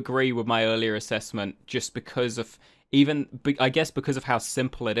 Would you agree with my earlier assessment? Just because of I guess because of how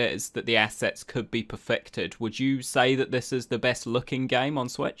simple it is, that the assets could be perfected. Would you say that this is the best looking game on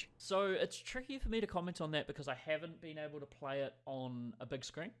Switch? So it's tricky for me to comment on that because I haven't been able to play it on a big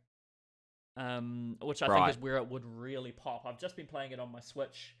screen. Which I think is where it would really pop. I've just been playing it on my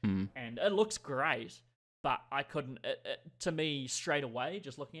Switch, and it looks great, but I couldn't. To me, straight away,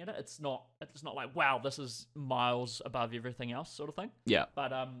 just looking at it, it's not like, wow, this is miles above everything else, sort of thing. Yeah.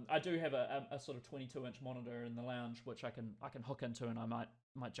 But I do have a sort of 22-inch monitor in the lounge, which I can hook into, and I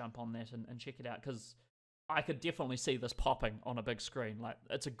might jump on that and check it out, because I could definitely see this popping on a big screen. Like,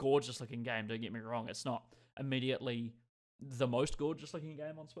 it's a gorgeous looking game. Don't get me wrong. It's not immediately the most gorgeous looking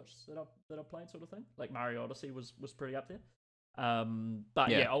game on Switch that I've played, sort of thing. Like, Mario Odyssey was pretty up there. But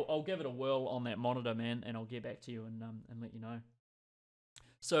yeah, I'll give it a whirl on that monitor, man, and I'll get back to you and let you know.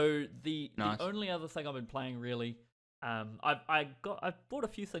 So the only other thing I've been playing really, I bought a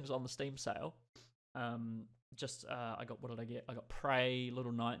few things on the Steam sale. I got, what did I get? I got Prey,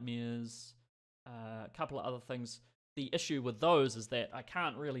 Little Nightmares, a couple of other things. The issue with those is that I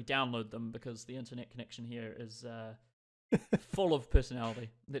can't really download them because the internet connection here is full of personality,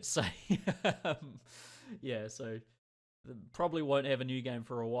 let's say. Yeah, so probably won't have a new game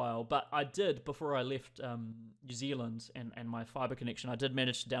for a while, but I did, before I left New Zealand and my fiber connection, I did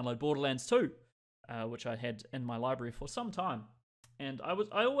manage to download Borderlands 2, which I had in my library for some time. And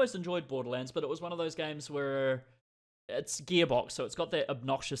I always enjoyed Borderlands, but it was one of those games where it's Gearbox, so it's got that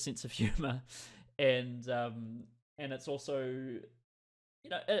obnoxious sense of humor, and it's also, you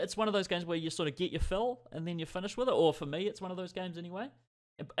know, it's one of those games where you sort of get your fill and then you finish with it, or for me, it's one of those games anyway.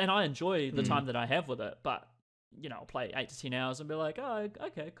 And I enjoy the time that I have with it, but you know, I'll play 8 to 10 hours and be like, oh,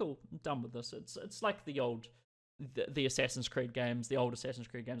 okay, cool, I'm done with this. It's like the Assassin's Creed games, the old Assassin's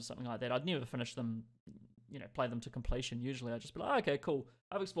Creed games, or something like that. I'd never finish them, you know, play them to completion. Usually, I'd just be like, okay, cool,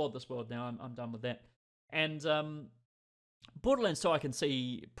 I've explored this world now. I'm done with that. And Borderlands 2, I can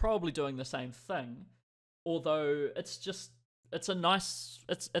see probably doing the same thing, although it's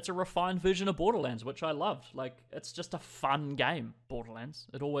a refined version of Borderlands, which I loved. Like, it's just a fun game, Borderlands.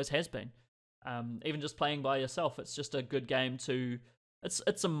 It always has been. Even just playing by yourself, it's just a good game to.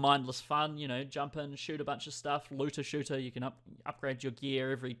 It's a mindless fun, you know. Jump in, shoot a bunch of stuff, loot a shooter. You can upgrade your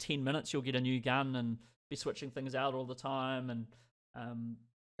gear every 10 minutes. You'll get a new gun and be switching things out all the time, and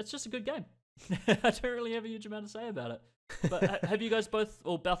it's just a good game. I don't really have a huge amount to say about it. But have you guys both,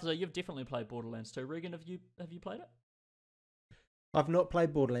 or Balthazar, you've definitely played Borderlands 2. Reagan, have you played it? I've not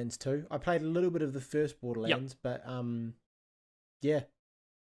played Borderlands 2. I played a little bit of the first Borderlands, but yeah.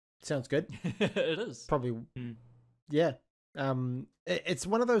 Sounds good. It is. Probably, yeah. It's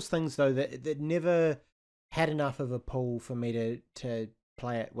one of those things, though, that never had enough of a pull for me to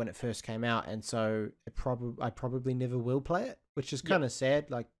play it when it first came out, and so I probably never will play it, which is kind of sad.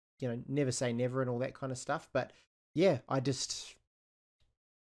 Like, never say never and all that kind of stuff. But yeah, I just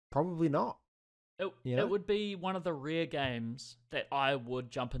probably not. It would be one of the rare games that I would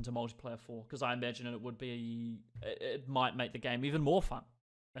jump into multiplayer for, because I imagine it might make the game even more fun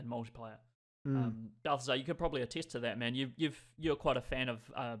in multiplayer. Balthazar, you could probably attest to that, man. You're quite a fan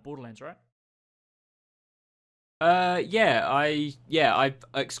of Borderlands, right? I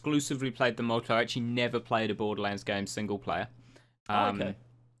exclusively played the multiplayer. I actually never played a Borderlands game single player. Okay.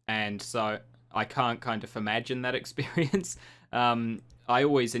 And so I can't kind of imagine that experience. I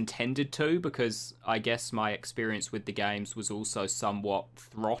always intended to, because I guess my experience with the games was also somewhat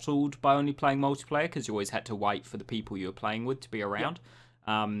throttled by only playing multiplayer, because you always had to wait for the people you were playing with to be around.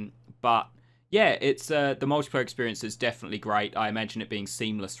 But yeah, it's the multiplayer experience is definitely great. I imagine it being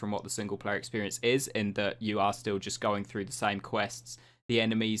seamless from what the single player experience is, in that you are still just going through the same quests. The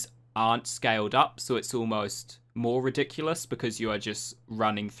enemies aren't scaled up, so it's almost more ridiculous because you are just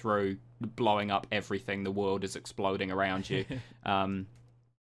running through, blowing up everything. The world is exploding around you.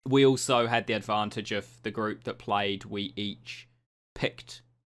 We also had the advantage of the group that played. We each picked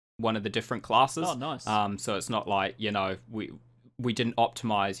one of the different classes. Oh, nice. So it's not like, we didn't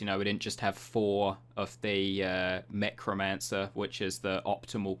optimize, we didn't just have 4 of the Necromancer, which is the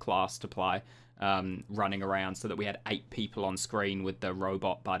optimal class to play, running around, so that we had 8 people on screen with the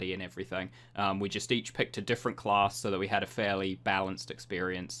robot buddy and everything. We just each picked a different class so that we had a fairly balanced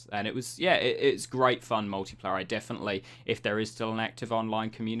experience. And it was, it's great fun multiplayer. I definitely, if there is still an active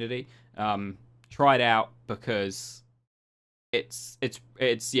online community, try it out, because it's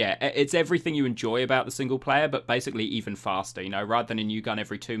everything you enjoy about the single player, but basically even faster. Rather than a new gun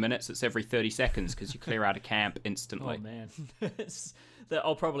every 2 minutes, it's every 30 seconds, because you clear out a camp instantly. Oh man,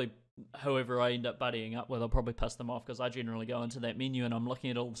 I'll probably, whoever I end up buddying up with, I'll probably piss them off, because I generally go into that menu and I'm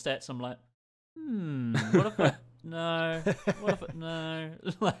looking at all the stats. I'm like, what if I no? What if it no?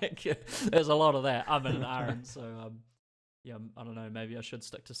 Like, there's a lot of that. I'm in an iron, so yeah, I don't know. Maybe I should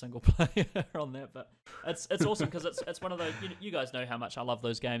stick to single player on that, but it's awesome, because it's one of those. You guys know how much I love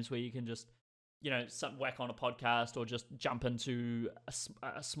those games where you can just whack on a podcast, or just jump into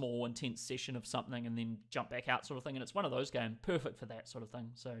a small intense session of something and then jump back out, sort of thing. And it's one of those games perfect for that sort of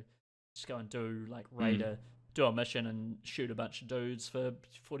thing. So just go and do like do a mission and shoot a bunch of dudes for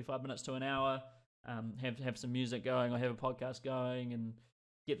 45 minutes to an hour. Have some music going, or have a podcast going, and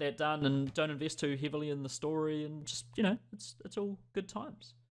get that done, and don't invest too heavily in the story, and just it's all good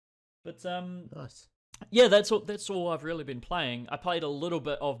times. But nice. Yeah, that's all I've really been playing. I played a little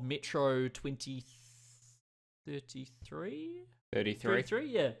bit of Metro 2033. 33,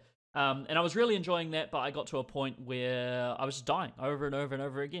 yeah. And I was really enjoying that, but I got to a point where I was just dying over and over and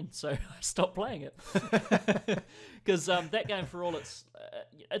over again, so I stopped playing it. Because that game, for all it's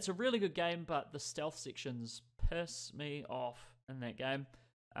a really good game, but the stealth sections piss me off in that game.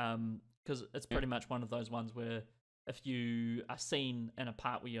 Because it's pretty much one of those ones where if you are seen in a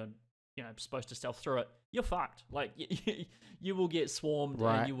part where you're supposed to stealth through it, you're fucked. Like, you will get swarmed,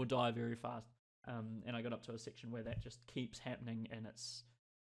 and you will die very fast. And I got up to a section where that just keeps happening, and it's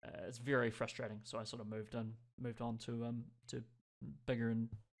very frustrating. So I sort of moved on to bigger and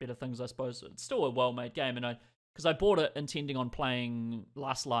better things, I suppose. It's still a well-made game, and because I bought it intending on playing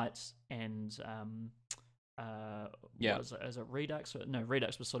Last Light and is it Redux? No,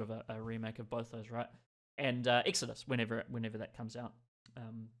 Redux was sort of a remake of both those, right? And Exodus, whenever that comes out,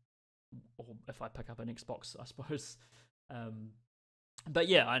 or if I pick up an Xbox, I suppose. But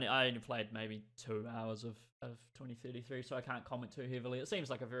yeah, I only played maybe 2 hours of 2033, so I can't comment too heavily. It seems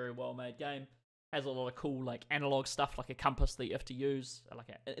like a very well-made game. Has a lot of cool like analog stuff, like a compass that you have to use, like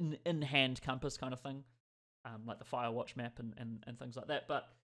an in-hand compass kind of thing, like the Firewatch map and things like that. But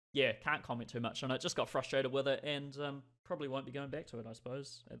yeah, can't comment too much on it. Just got frustrated with it, and probably won't be going back to it, I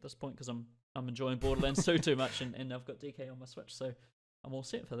suppose, at this point, because I'm enjoying Borderlands 2 too much, and I've got DK on my Switch, so I'm all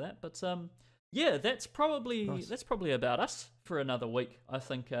set for that. But yeah, that's probably about us for another week, I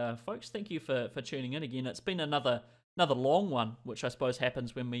think, folks. Thank you for tuning in again. It's been another long one, which I suppose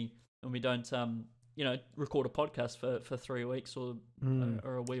happens when we don't record a podcast for 3 weeks or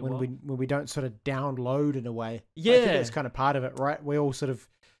a wee while. When we don't sort of download in a way. Yeah, I think that's kind of part of it, right? We all sort of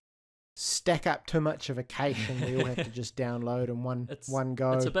stack up too much of a cache, and we all have to just download in one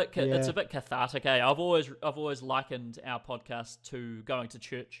go. It's a bit cathartic, eh? I've always likened our podcast to going to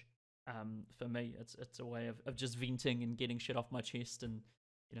church. For me, it's a way of just venting and getting shit off my chest, and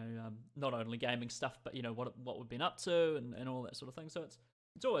not only gaming stuff, but what we've been up to and all that sort of thing. So it's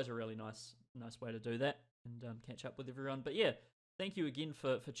always a really nice way to do that and catch up with everyone. But yeah, thank you again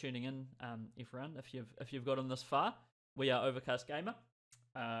for tuning in, everyone. If you've gotten this far, we are Overcast Gamer.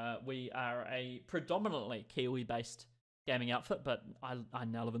 We are a predominantly Kiwi-based gaming outfit, but I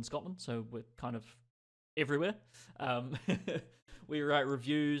now live in Scotland, so we're kind of everywhere. We write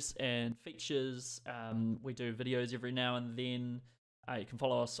reviews and features. We do videos every now and then. You can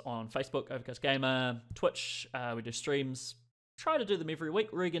follow us on Facebook, Overcast Gamer, Twitch. We do streams. Try to do them every week.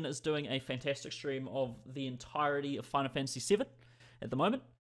 Reagan is doing a fantastic stream of the entirety of Final Fantasy VII at the moment.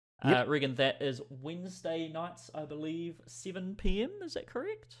 Yep. Reagan, that is Wednesday nights, I believe, 7 p.m. Is that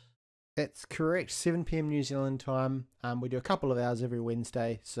correct? That's correct. 7 p.m. New Zealand time. We do a couple of hours every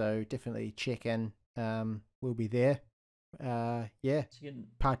Wednesday, so definitely check in. We'll be there.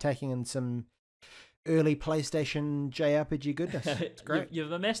 Partaking in some early PlayStation JRPG goodness. It's great.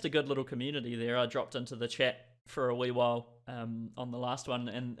 You've amassed a good little community there. I dropped into the chat for a wee while on the last one,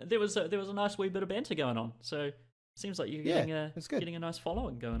 and there was a nice wee bit of banter going on. So seems like you're getting a nice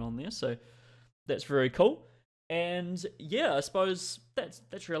following going on there. So that's very cool. And yeah, I suppose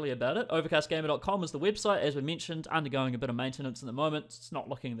that's really about it. Overcastgamer.com is the website, as we mentioned, undergoing a bit of maintenance at the moment. It's not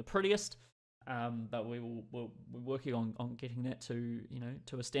looking the prettiest, but we're working on getting that to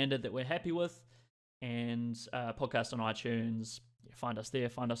a standard that we're happy with. And podcast on iTunes. Find us there.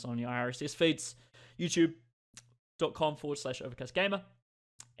 Find us on your RSS feeds. YouTube.com/overcastgamer.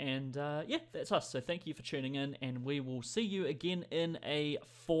 And that's us. So thank you for tuning in, and we will see you again in a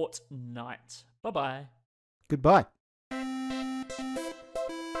fortnight. Bye-bye. Goodbye.